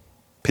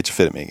 pitch a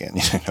fit at me again.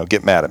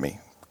 Get mad at me.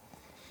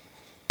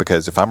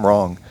 Because if I'm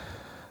wrong,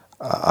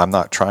 I'm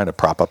not trying to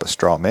prop up a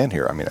straw man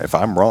here. I mean, if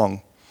I'm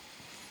wrong,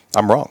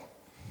 I'm wrong.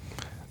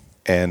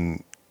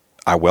 And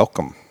I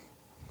welcome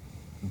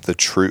the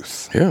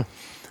truth. Yeah.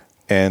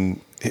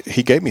 And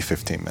he gave me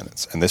 15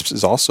 minutes. And this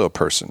is also a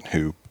person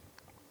who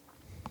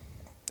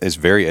is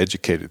very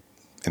educated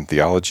in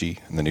theology,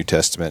 in the New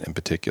Testament in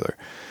particular.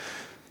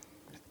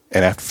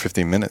 And after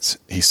 15 minutes,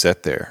 he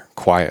sat there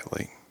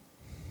quietly.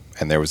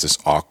 And there was this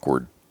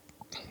awkward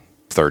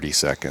 30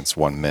 seconds,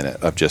 1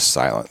 minute of just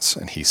silence.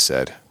 And he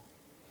said,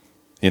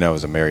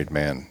 as a married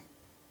man,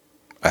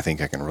 I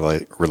think I can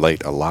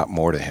relate a lot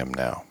more to him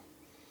now.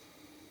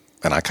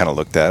 And I kind of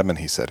looked at him and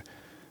he said,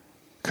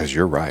 because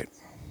you're right.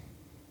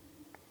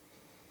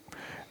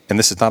 And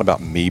this is not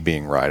about me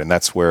being right. And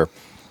that's where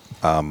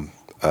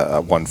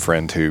one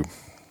friend who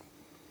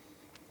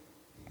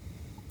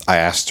I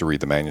asked to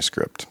read the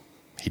manuscript,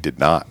 he did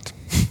not,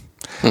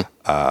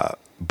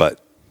 but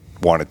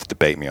wanted to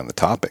debate me on the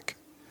topic.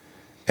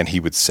 And he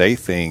would say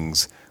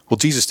things, well,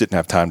 Jesus didn't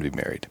have time to be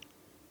married,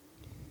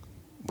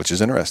 which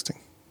is interesting.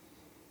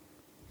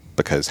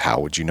 Because how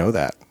would you know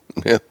that?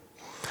 Yeah.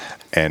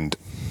 And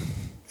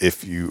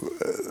if you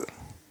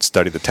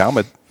study the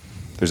Talmud,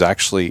 there's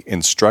actually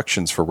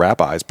instructions for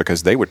rabbis,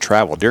 because they would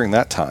travel during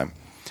that time.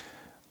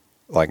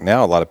 Like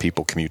now, a lot of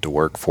people commute to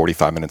work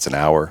 45 minutes an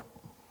hour.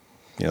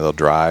 They'll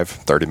drive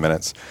 30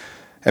 minutes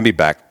and be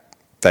back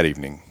that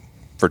evening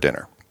for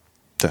dinner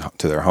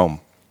to their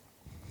home.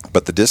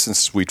 But the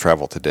distance we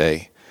travel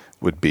today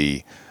would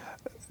be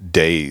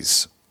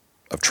days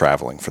of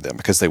traveling for them,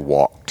 because they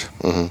walked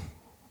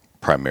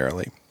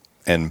primarily.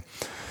 And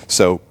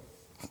so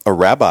a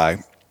rabbi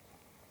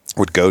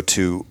would go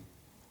to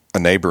a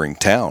neighboring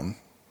town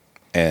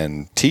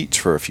and teach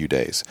for a few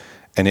days.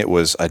 And it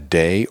was a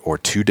day or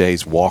 2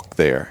 days walk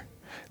there.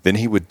 Then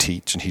he would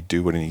teach and he'd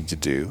do what he needed to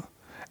do.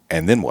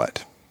 And then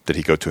what? Did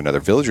he go to another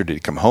village or did he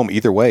come home?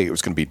 Either way, it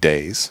was going to be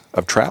days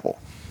of travel.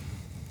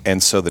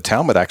 And so the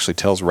Talmud actually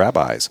tells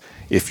rabbis,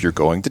 if you're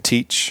going to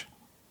teach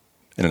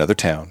in another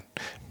town,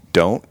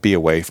 don't be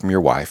away from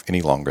your wife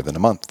any longer than a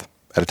month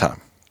at a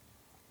time.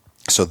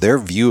 So their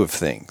view of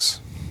things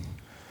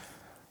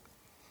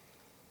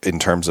in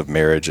terms of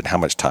marriage and how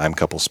much time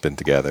couples spend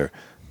together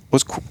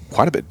was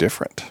quite a bit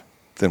different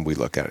than we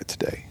look at it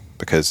today,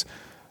 because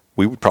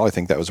we would probably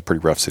think that was a pretty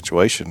rough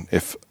situation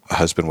if a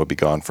husband would be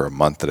gone for a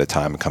month at a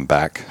time and come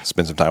back,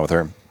 spend some time with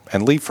her,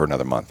 and leave for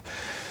another month.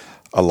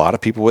 A lot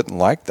of people wouldn't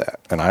like that,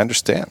 and I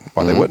understand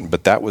why they wouldn't,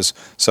 but that was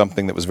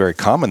something that was very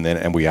common then,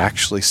 and we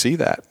actually see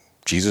that.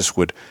 Jesus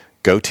would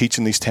go teach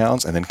in these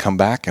towns and then come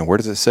back, and where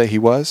does it say he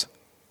was?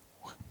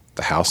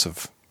 The house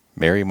of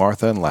Mary,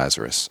 Martha, and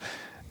Lazarus.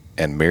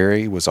 And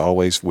Mary was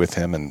always with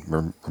him,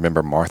 and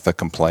remember, Martha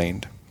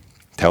complained,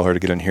 "Tell her to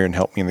get in here and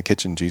help me in the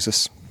kitchen,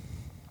 Jesus."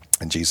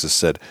 And Jesus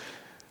said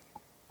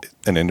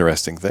an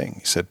interesting thing.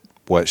 He said,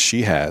 what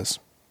she has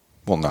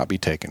will not be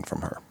taken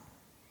from her.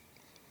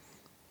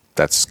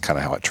 That's kind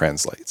of how it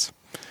translates,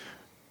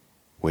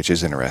 which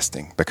is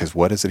interesting, because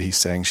what is it he's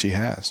saying she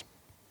has?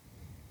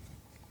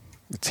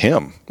 It's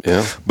him.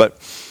 Yeah. But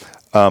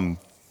the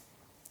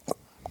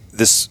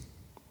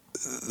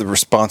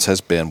response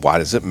has been, why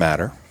does it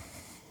matter?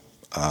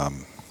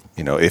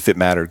 If it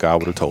mattered,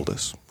 God would have told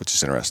us, which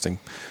is interesting,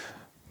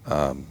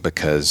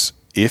 because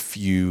if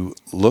you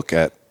look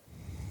at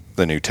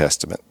the New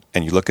Testament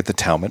and you look at the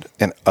Talmud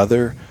and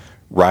other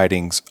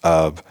writings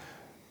of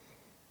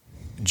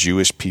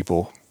Jewish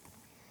people,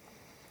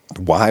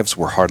 wives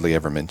were hardly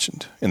ever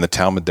mentioned. In the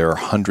Talmud, there are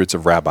hundreds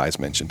of rabbis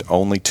mentioned,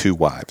 only 2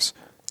 wives,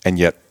 and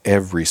yet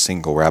every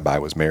single rabbi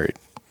was married,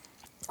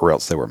 or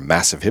else they were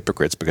massive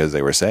hypocrites, because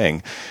they were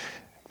saying,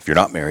 if you're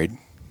not married,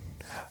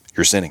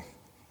 you're sinning.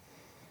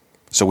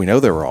 So we know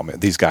they were all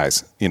these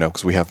guys,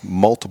 because we have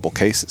multiple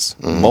cases,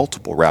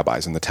 multiple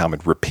rabbis in the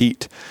Talmud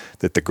repeat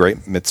that the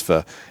great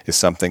mitzvah is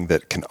something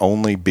that can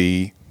only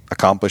be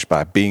accomplished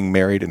by being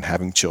married and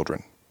having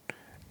children.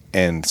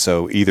 And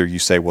so either you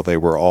say, well, they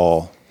were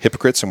all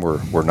hypocrites and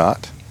we're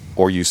not,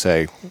 or you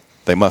say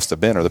they must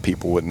have been, or the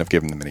people wouldn't have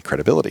given them any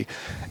credibility.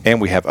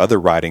 And we have other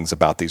writings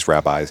about these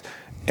rabbis,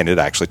 and it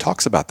actually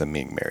talks about them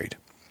being married.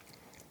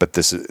 But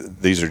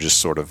these are just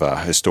sort of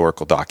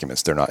historical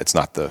documents. They're not. It's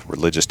not the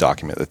religious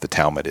document that the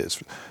Talmud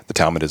is. The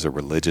Talmud is a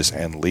religious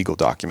and legal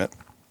document,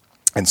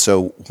 and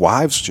so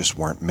wives just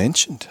weren't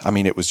mentioned. I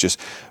mean,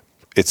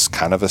 it's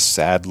kind of a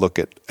sad look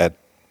at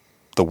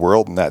the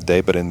world in that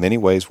day. But in many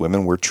ways,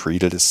 women were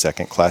treated as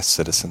second-class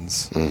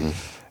citizens,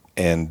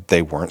 and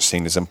they weren't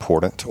seen as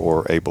important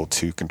or able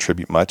to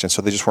contribute much, and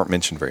so they just weren't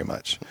mentioned very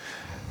much.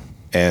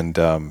 And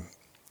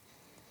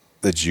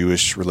the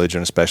Jewish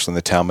religion, especially in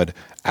the Talmud,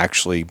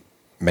 actually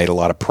made a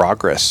lot of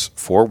progress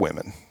for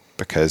women,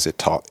 because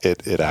it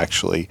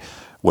actually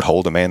would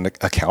hold a man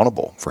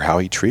accountable for how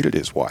he treated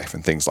his wife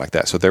and things like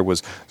that. So there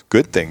was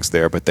good things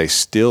there, but they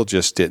still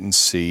just didn't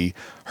see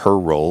her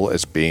role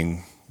as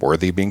being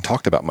worthy of being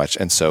talked about much.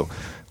 And so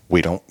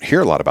we don't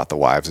hear a lot about the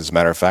wives. As a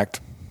matter of fact,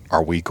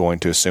 are we going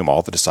to assume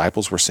all the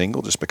disciples were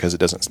single just because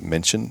it doesn't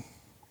mention?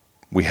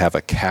 We have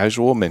a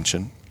casual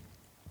mention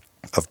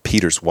of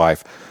Peter's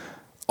wife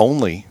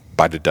only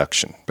by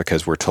deduction,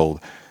 because we're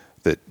told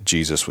that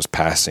Jesus was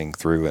passing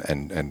through,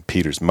 and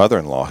Peter's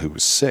mother-in-law, who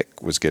was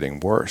sick, was getting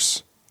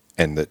worse,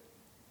 and that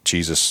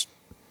Jesus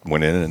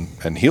went in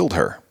and healed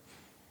her.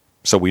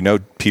 So we know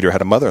Peter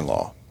had a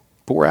mother-in-law,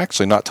 but we're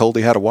actually not told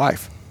he had a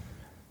wife.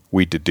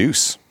 We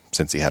deduce,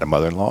 since he had a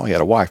mother-in-law, he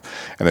had a wife.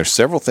 And there's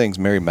several things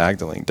Mary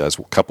Magdalene does,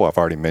 a couple I've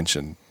already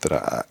mentioned that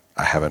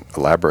I haven't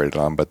elaborated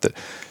on, but that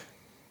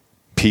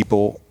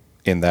people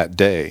in that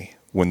day,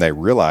 when they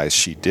realized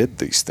she did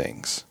these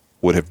things,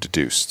 would have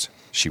deduced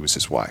she was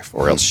his wife,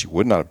 or else she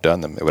would not have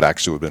done them. It would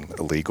actually have been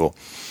illegal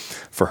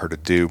for her to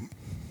do.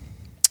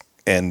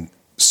 And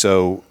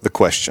so the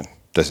question,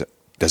 does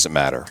it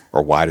matter,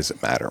 or why does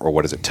it matter, or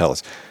what does it tell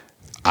us?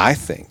 I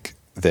think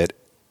that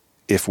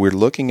if we're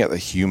looking at the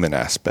human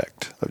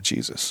aspect of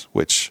Jesus,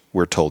 which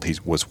we're told he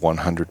was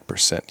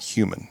 100%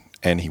 human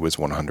and he was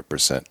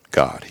 100%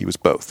 God. He was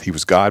both. He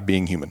was God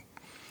being human.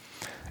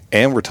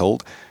 And we're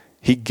told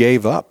he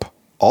gave up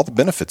all the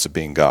benefits of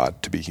being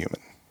God to be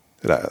human.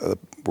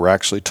 We're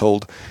actually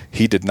told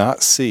he did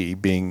not see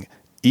being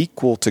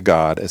equal to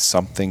God as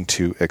something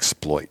to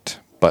exploit,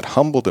 but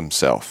humbled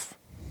himself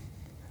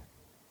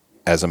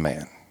as a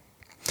man.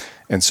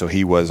 And so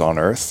he was on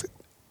earth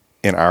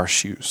in our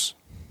shoes.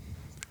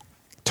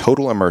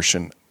 Total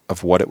immersion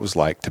of what it was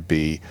like to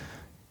be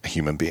a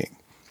human being.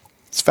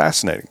 It's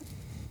fascinating.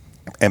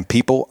 And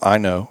people I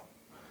know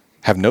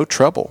have no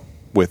trouble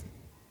with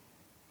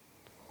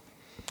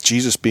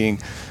Jesus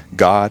being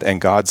God and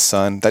God's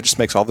Son. That just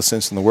makes all the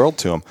sense in the world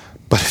to them.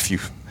 But if you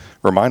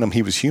remind them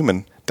he was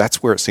human,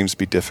 that's where it seems to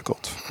be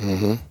difficult.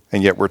 And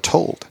yet we're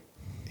told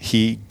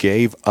he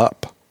gave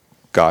up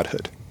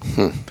godhood.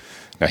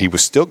 Now, he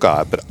was still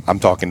God, but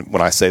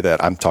when I say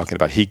that, I'm talking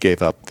about he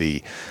gave up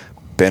the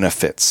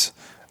benefits,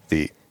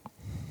 the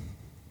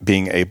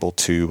being able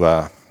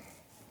to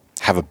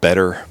have a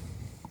better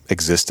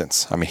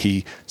existence. I mean,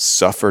 he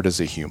suffered as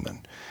a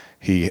human.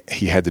 He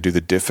had to do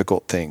the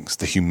difficult things,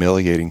 the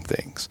humiliating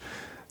things,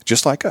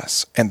 just like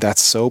us. And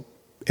that's so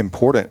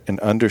important in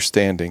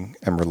understanding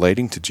and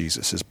relating to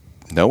Jesus, is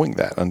knowing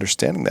that,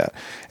 understanding that.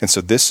 And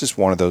so this is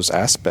one of those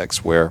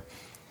aspects where,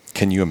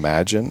 can you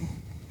imagine,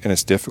 and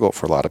it's difficult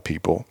for a lot of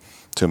people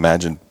to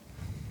imagine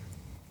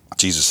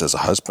Jesus as a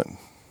husband,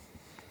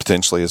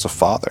 potentially as a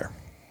father,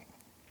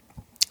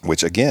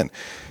 which again,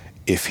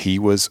 if he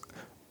was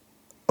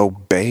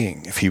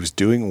obeying, if he was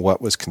doing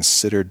what was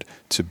considered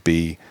to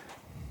be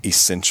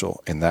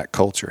essential in that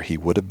culture, he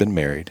would have been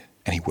married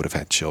and he would have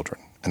had children.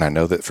 And I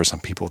know that for some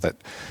people that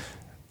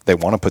they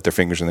want to put their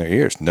fingers in their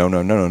ears.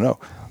 No.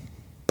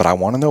 But I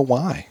want to know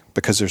why.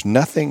 Because there's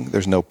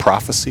no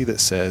prophecy that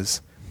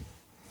says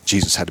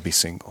Jesus had to be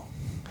single.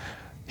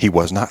 He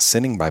was not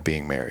sinning by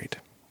being married,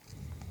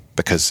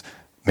 because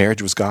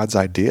marriage was God's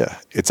idea.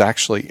 It's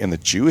actually, in the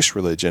Jewish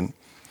religion,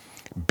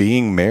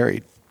 being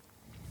married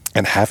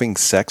and having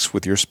sex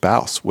with your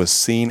spouse was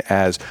seen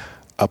as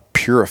a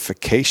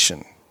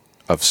purification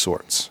of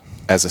sorts,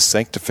 as a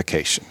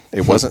sanctification.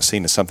 It wasn't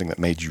seen as something that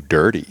made you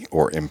dirty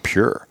or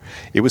impure.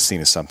 It was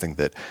seen as something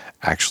that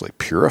actually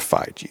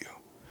purified you.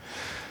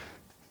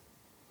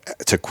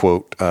 To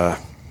quote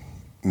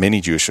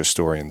many Jewish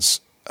historians,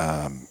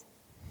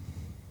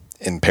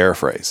 in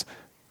paraphrase,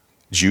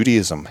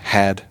 Judaism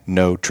had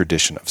no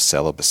tradition of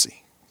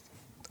celibacy.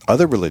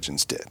 Other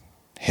religions did.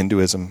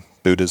 Hinduism,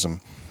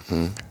 Buddhism,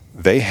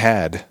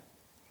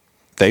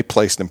 they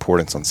placed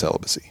importance on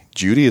celibacy.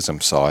 Judaism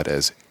saw it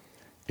as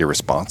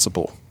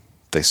irresponsible.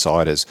 They saw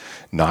it as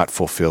not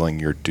fulfilling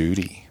your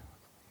duty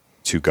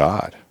to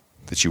God,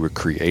 that you were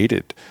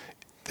created,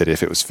 that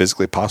if it was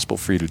physically possible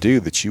for you to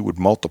do, that you would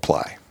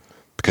multiply,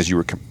 because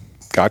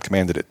God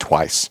commanded it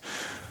twice.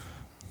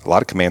 A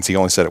lot of commands he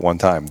only said it one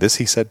time. This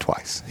he said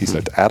twice. He said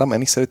it to Adam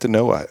and he said it to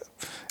Noah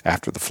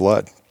after the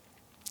flood.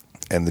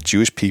 And the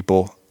Jewish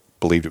people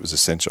believed it was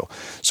essential.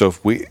 So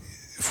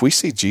if we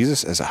see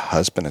Jesus as a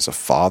husband, as a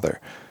father,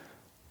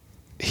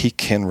 he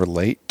can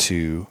relate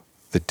to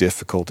the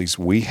difficulties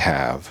we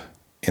have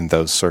in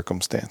those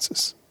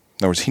circumstances.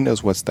 In other words, he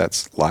knows what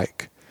that's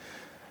like.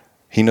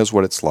 He knows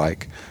what it's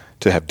like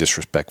to have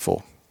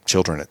disrespectful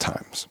children at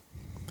times.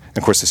 And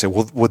of course they say,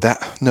 well, would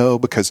that? No,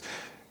 because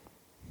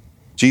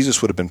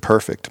Jesus would have been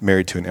perfect,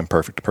 married to an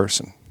imperfect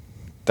person.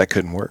 That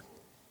couldn't work.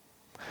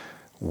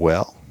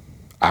 Well,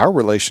 our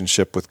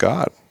relationship with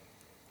God,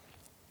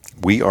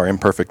 we are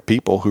imperfect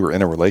people who are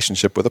in a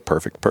relationship with a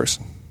perfect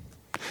person.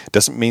 It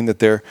doesn't mean that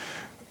there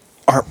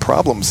aren't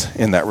problems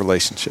in that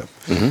relationship.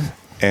 Mm-hmm.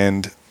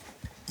 And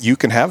you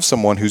can have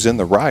someone who's in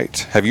the right.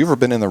 Have you ever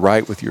been in the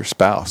right with your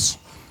spouse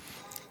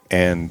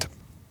and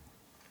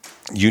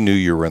you knew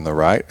you were in the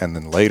right, and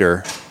then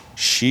later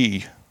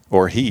she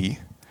or he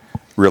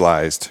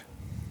realized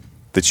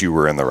that you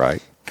were in the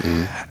right,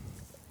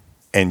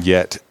 and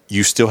yet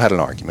you still had an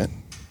argument.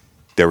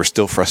 There were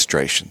still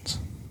frustrations.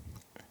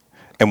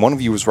 And one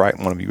of you was right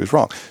and one of you was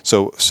wrong.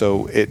 So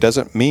it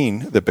doesn't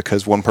mean that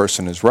because one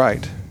person is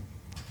right,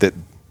 that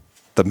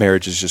the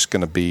marriage is just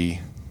going to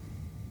be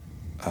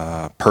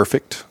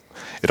perfect.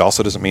 It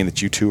also doesn't mean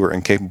that you two are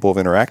incapable of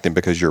interacting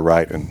because you're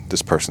right and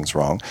this person's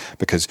wrong,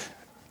 because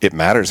it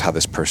matters how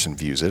this person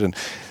views it. And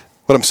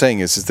what I'm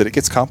saying is that it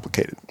gets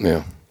complicated.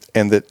 Yeah.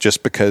 And that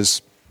just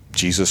because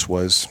Jesus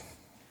was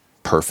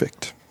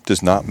perfect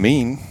does not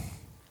mean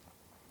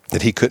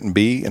that he couldn't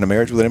be in a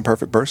marriage with an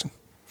imperfect person.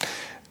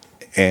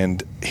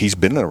 And he's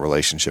been in a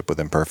relationship with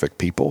imperfect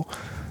people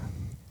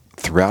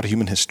throughout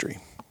human history.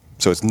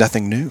 So it's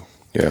nothing new.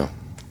 Yeah.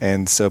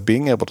 And so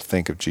being able to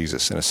think of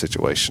Jesus in a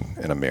situation,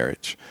 in a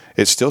marriage,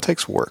 it still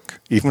takes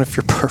work. Even if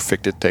you're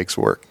perfect, it takes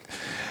work.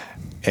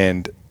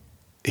 And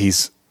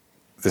he's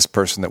this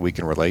person that we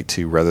can relate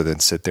to, rather than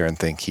sit there and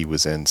think he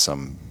was in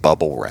some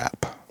bubble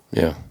wrap.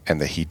 Yeah. And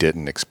that he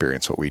didn't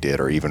experience what we did,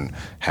 or even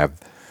have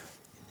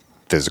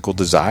physical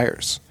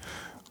desires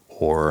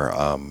or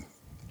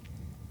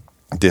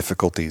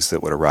difficulties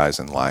that would arise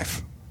in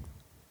life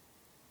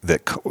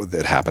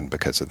that happened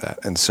because of that.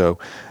 And so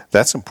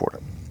that's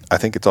important. I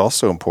think it's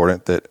also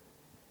important that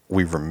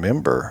we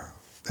remember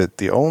that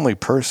the only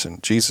person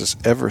Jesus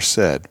ever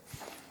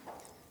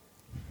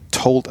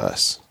told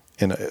us,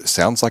 and it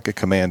sounds like a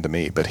command to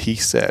me, but he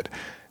said,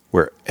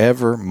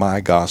 wherever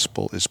my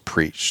gospel is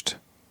preached,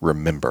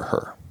 remember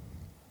her.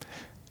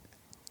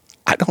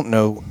 I don't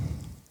know.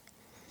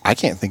 I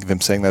can't think of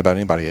him saying that about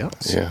anybody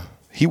else. Yeah.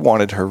 He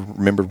wanted her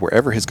remembered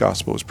wherever his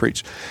gospel was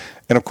preached.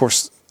 And of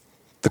course,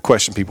 the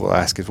question people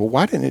ask is, well,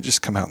 why didn't it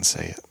just come out and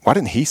say it? Why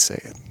didn't he say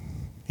it?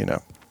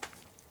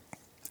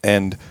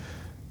 And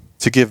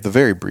to give the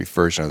very brief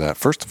version of that,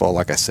 first of all,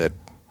 like I said,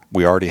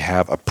 we already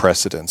have a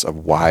precedence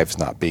of wives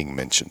not being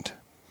mentioned,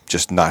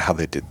 just not how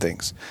they did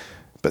things.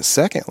 But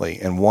secondly,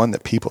 and one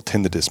that people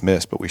tend to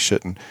dismiss, but we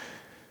shouldn't,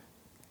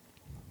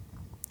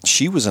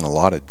 she was in a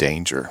lot of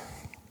danger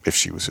if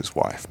she was his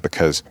wife,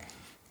 because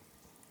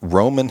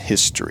Roman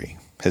history,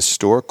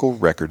 historical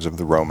records of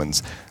the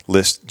Romans,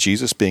 list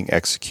Jesus being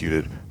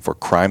executed for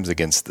crimes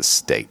against the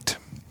state.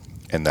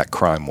 And that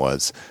crime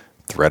was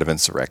threat of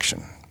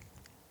insurrection,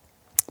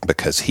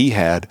 because he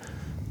had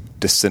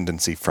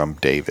descendancy from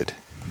David,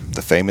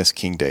 the famous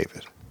King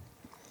David,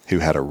 who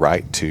had a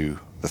right to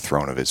the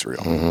throne of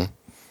Israel. Mm-hmm.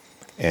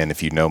 And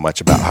if you know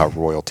much about how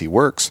royalty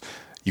works,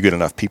 you get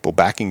enough people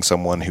backing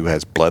someone who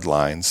has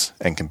bloodlines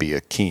and can be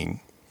a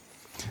king.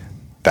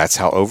 That's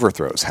how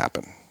overthrows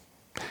happen.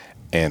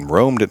 And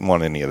Rome didn't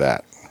want any of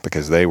that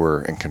because they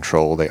were in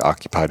control. They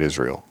occupied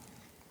Israel.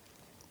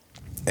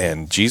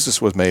 And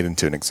Jesus was made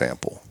into an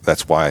example.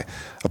 That's why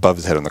above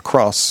his head on the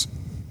cross,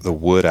 the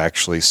wood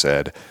actually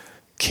said,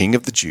 King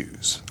of the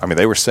Jews. I mean,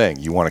 they were saying,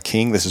 you want a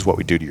king? This is what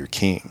we do to your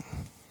king.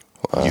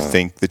 You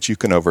think that you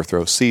can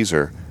overthrow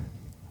Caesar?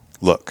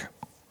 Look,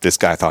 this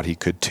guy thought he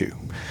could too.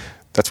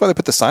 That's why they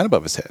put the sign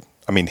above his head.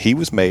 I mean, he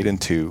was made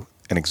into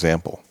an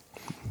example.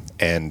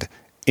 And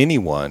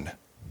anyone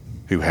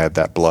who had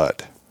that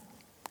blood,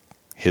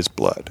 his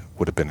blood,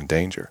 would have been in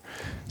danger.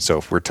 So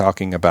if we're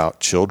talking about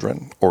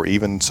children, or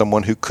even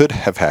someone who could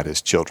have had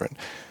his children,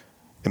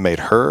 it made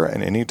her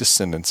and any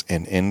descendants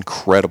in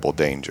incredible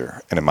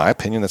danger. And in my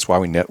opinion, that's why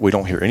we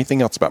don't hear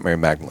anything else about Mary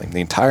Magdalene.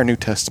 The entire New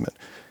Testament,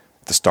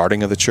 the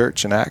starting of the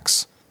church in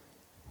Acts,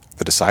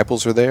 the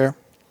disciples are there.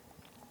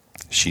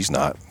 She's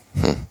not.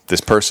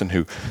 This person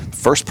the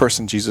first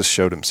person Jesus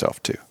showed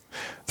himself to,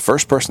 the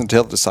first person to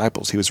tell the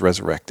disciples he was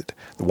resurrected,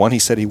 the one he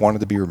said he wanted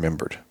to be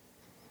remembered,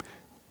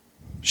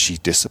 she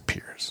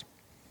disappears.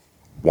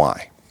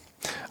 Why?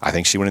 I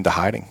think she went into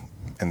hiding.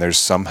 And there's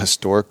some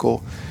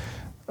historical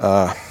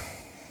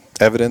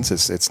evidence,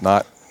 it's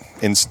not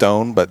in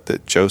stone, but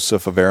that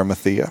Joseph of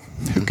Arimathea,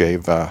 who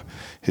gave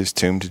his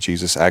tomb to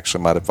Jesus,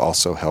 actually might have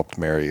also helped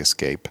Mary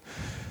escape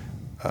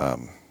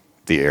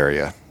the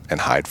area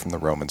and hide from the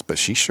Romans. But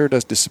she sure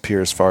does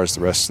disappear as far as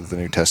the rest of the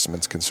New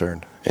Testament's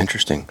concerned.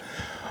 Interesting.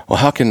 Well,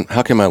 how can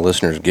my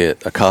listeners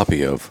get a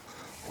copy of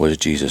Was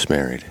Jesus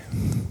Married?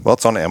 Well,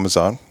 it's on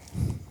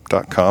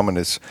Amazon.com, and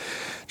it's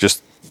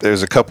just,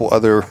 there's a couple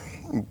other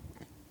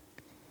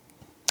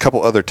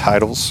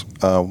titles.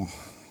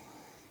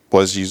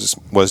 Was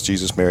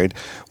Jesus Married?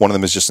 One of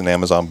them is just an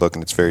Amazon book,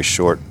 and it's very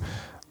short.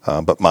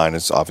 But mine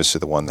is obviously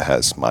the one that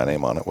has my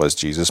name on it. Was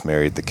Jesus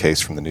Married? The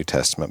Case from the New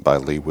Testament by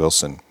Lee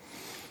Wilson.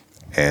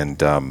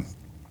 And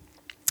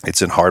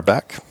it's in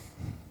hardback,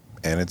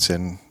 and it's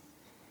in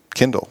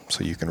Kindle.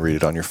 So you can read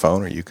it on your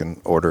phone, or you can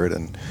order it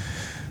and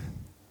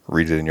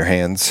read it in your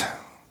hands.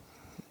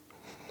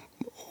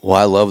 Well,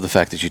 I love the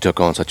fact that you took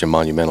on such a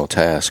monumental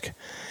task,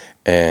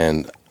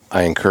 and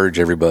I encourage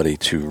everybody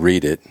to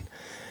read it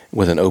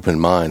with an open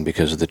mind,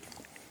 because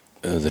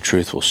the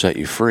truth will set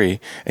you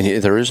free.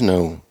 And there is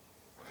no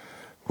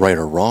right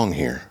or wrong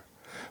here,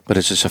 but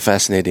it's just a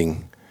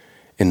fascinating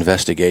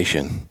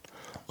investigation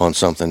on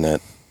something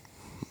that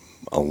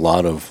a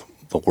lot of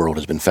the world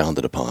has been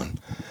founded upon.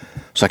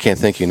 So I can't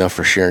thank you enough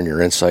for sharing your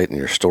insight and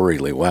your story,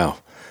 Lee. Wow.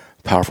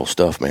 Powerful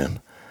stuff, man.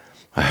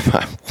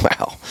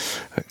 Wow.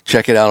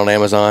 Check it out on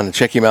Amazon, and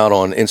check him out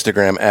on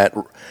Instagram at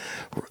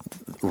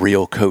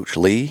Real Coach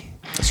Lee.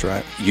 That's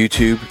right.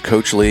 YouTube,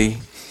 Coach Lee.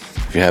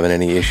 If you're having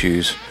any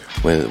issues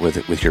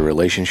with your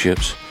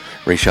relationships,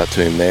 reach out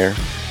to him there.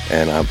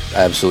 And I'm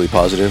absolutely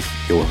positive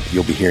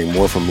you'll be hearing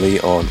more from Lee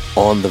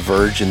on The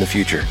Virg in the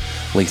future.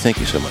 Lee, thank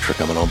you so much for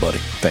coming on, buddy.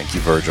 Thank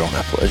you, Virgil.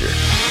 My pleasure.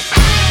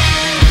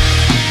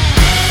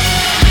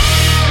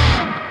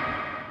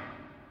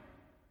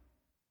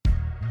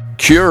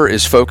 Cure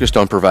is focused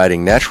on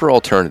providing natural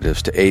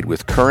alternatives to aid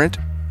with current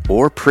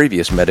or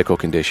previous medical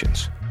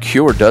conditions.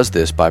 Cure does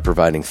this by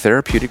providing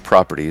therapeutic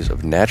properties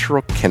of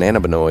natural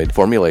cannabinoid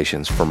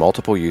formulations for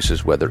multiple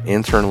uses, whether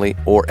internally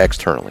or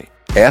externally.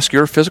 Ask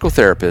your physical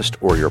therapist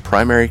or your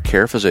primary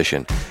care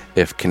physician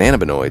if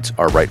cannabinoids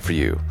are right for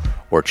you,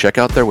 or check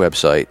out their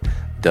website,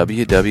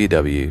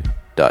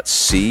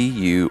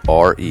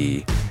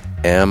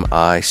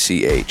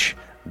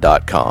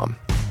 www.curemich.com.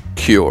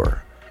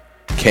 Cure.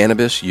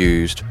 Cannabis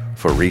used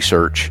for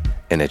research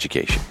and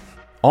education.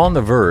 On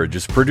The Virg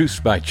is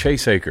produced by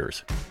Chase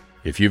Akers.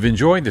 If you've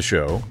enjoyed the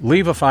show,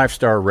 leave a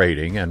 5-star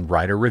rating and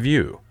write a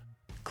review.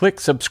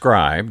 Click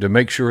subscribe to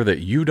make sure that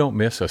you don't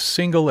miss a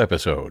single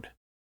episode.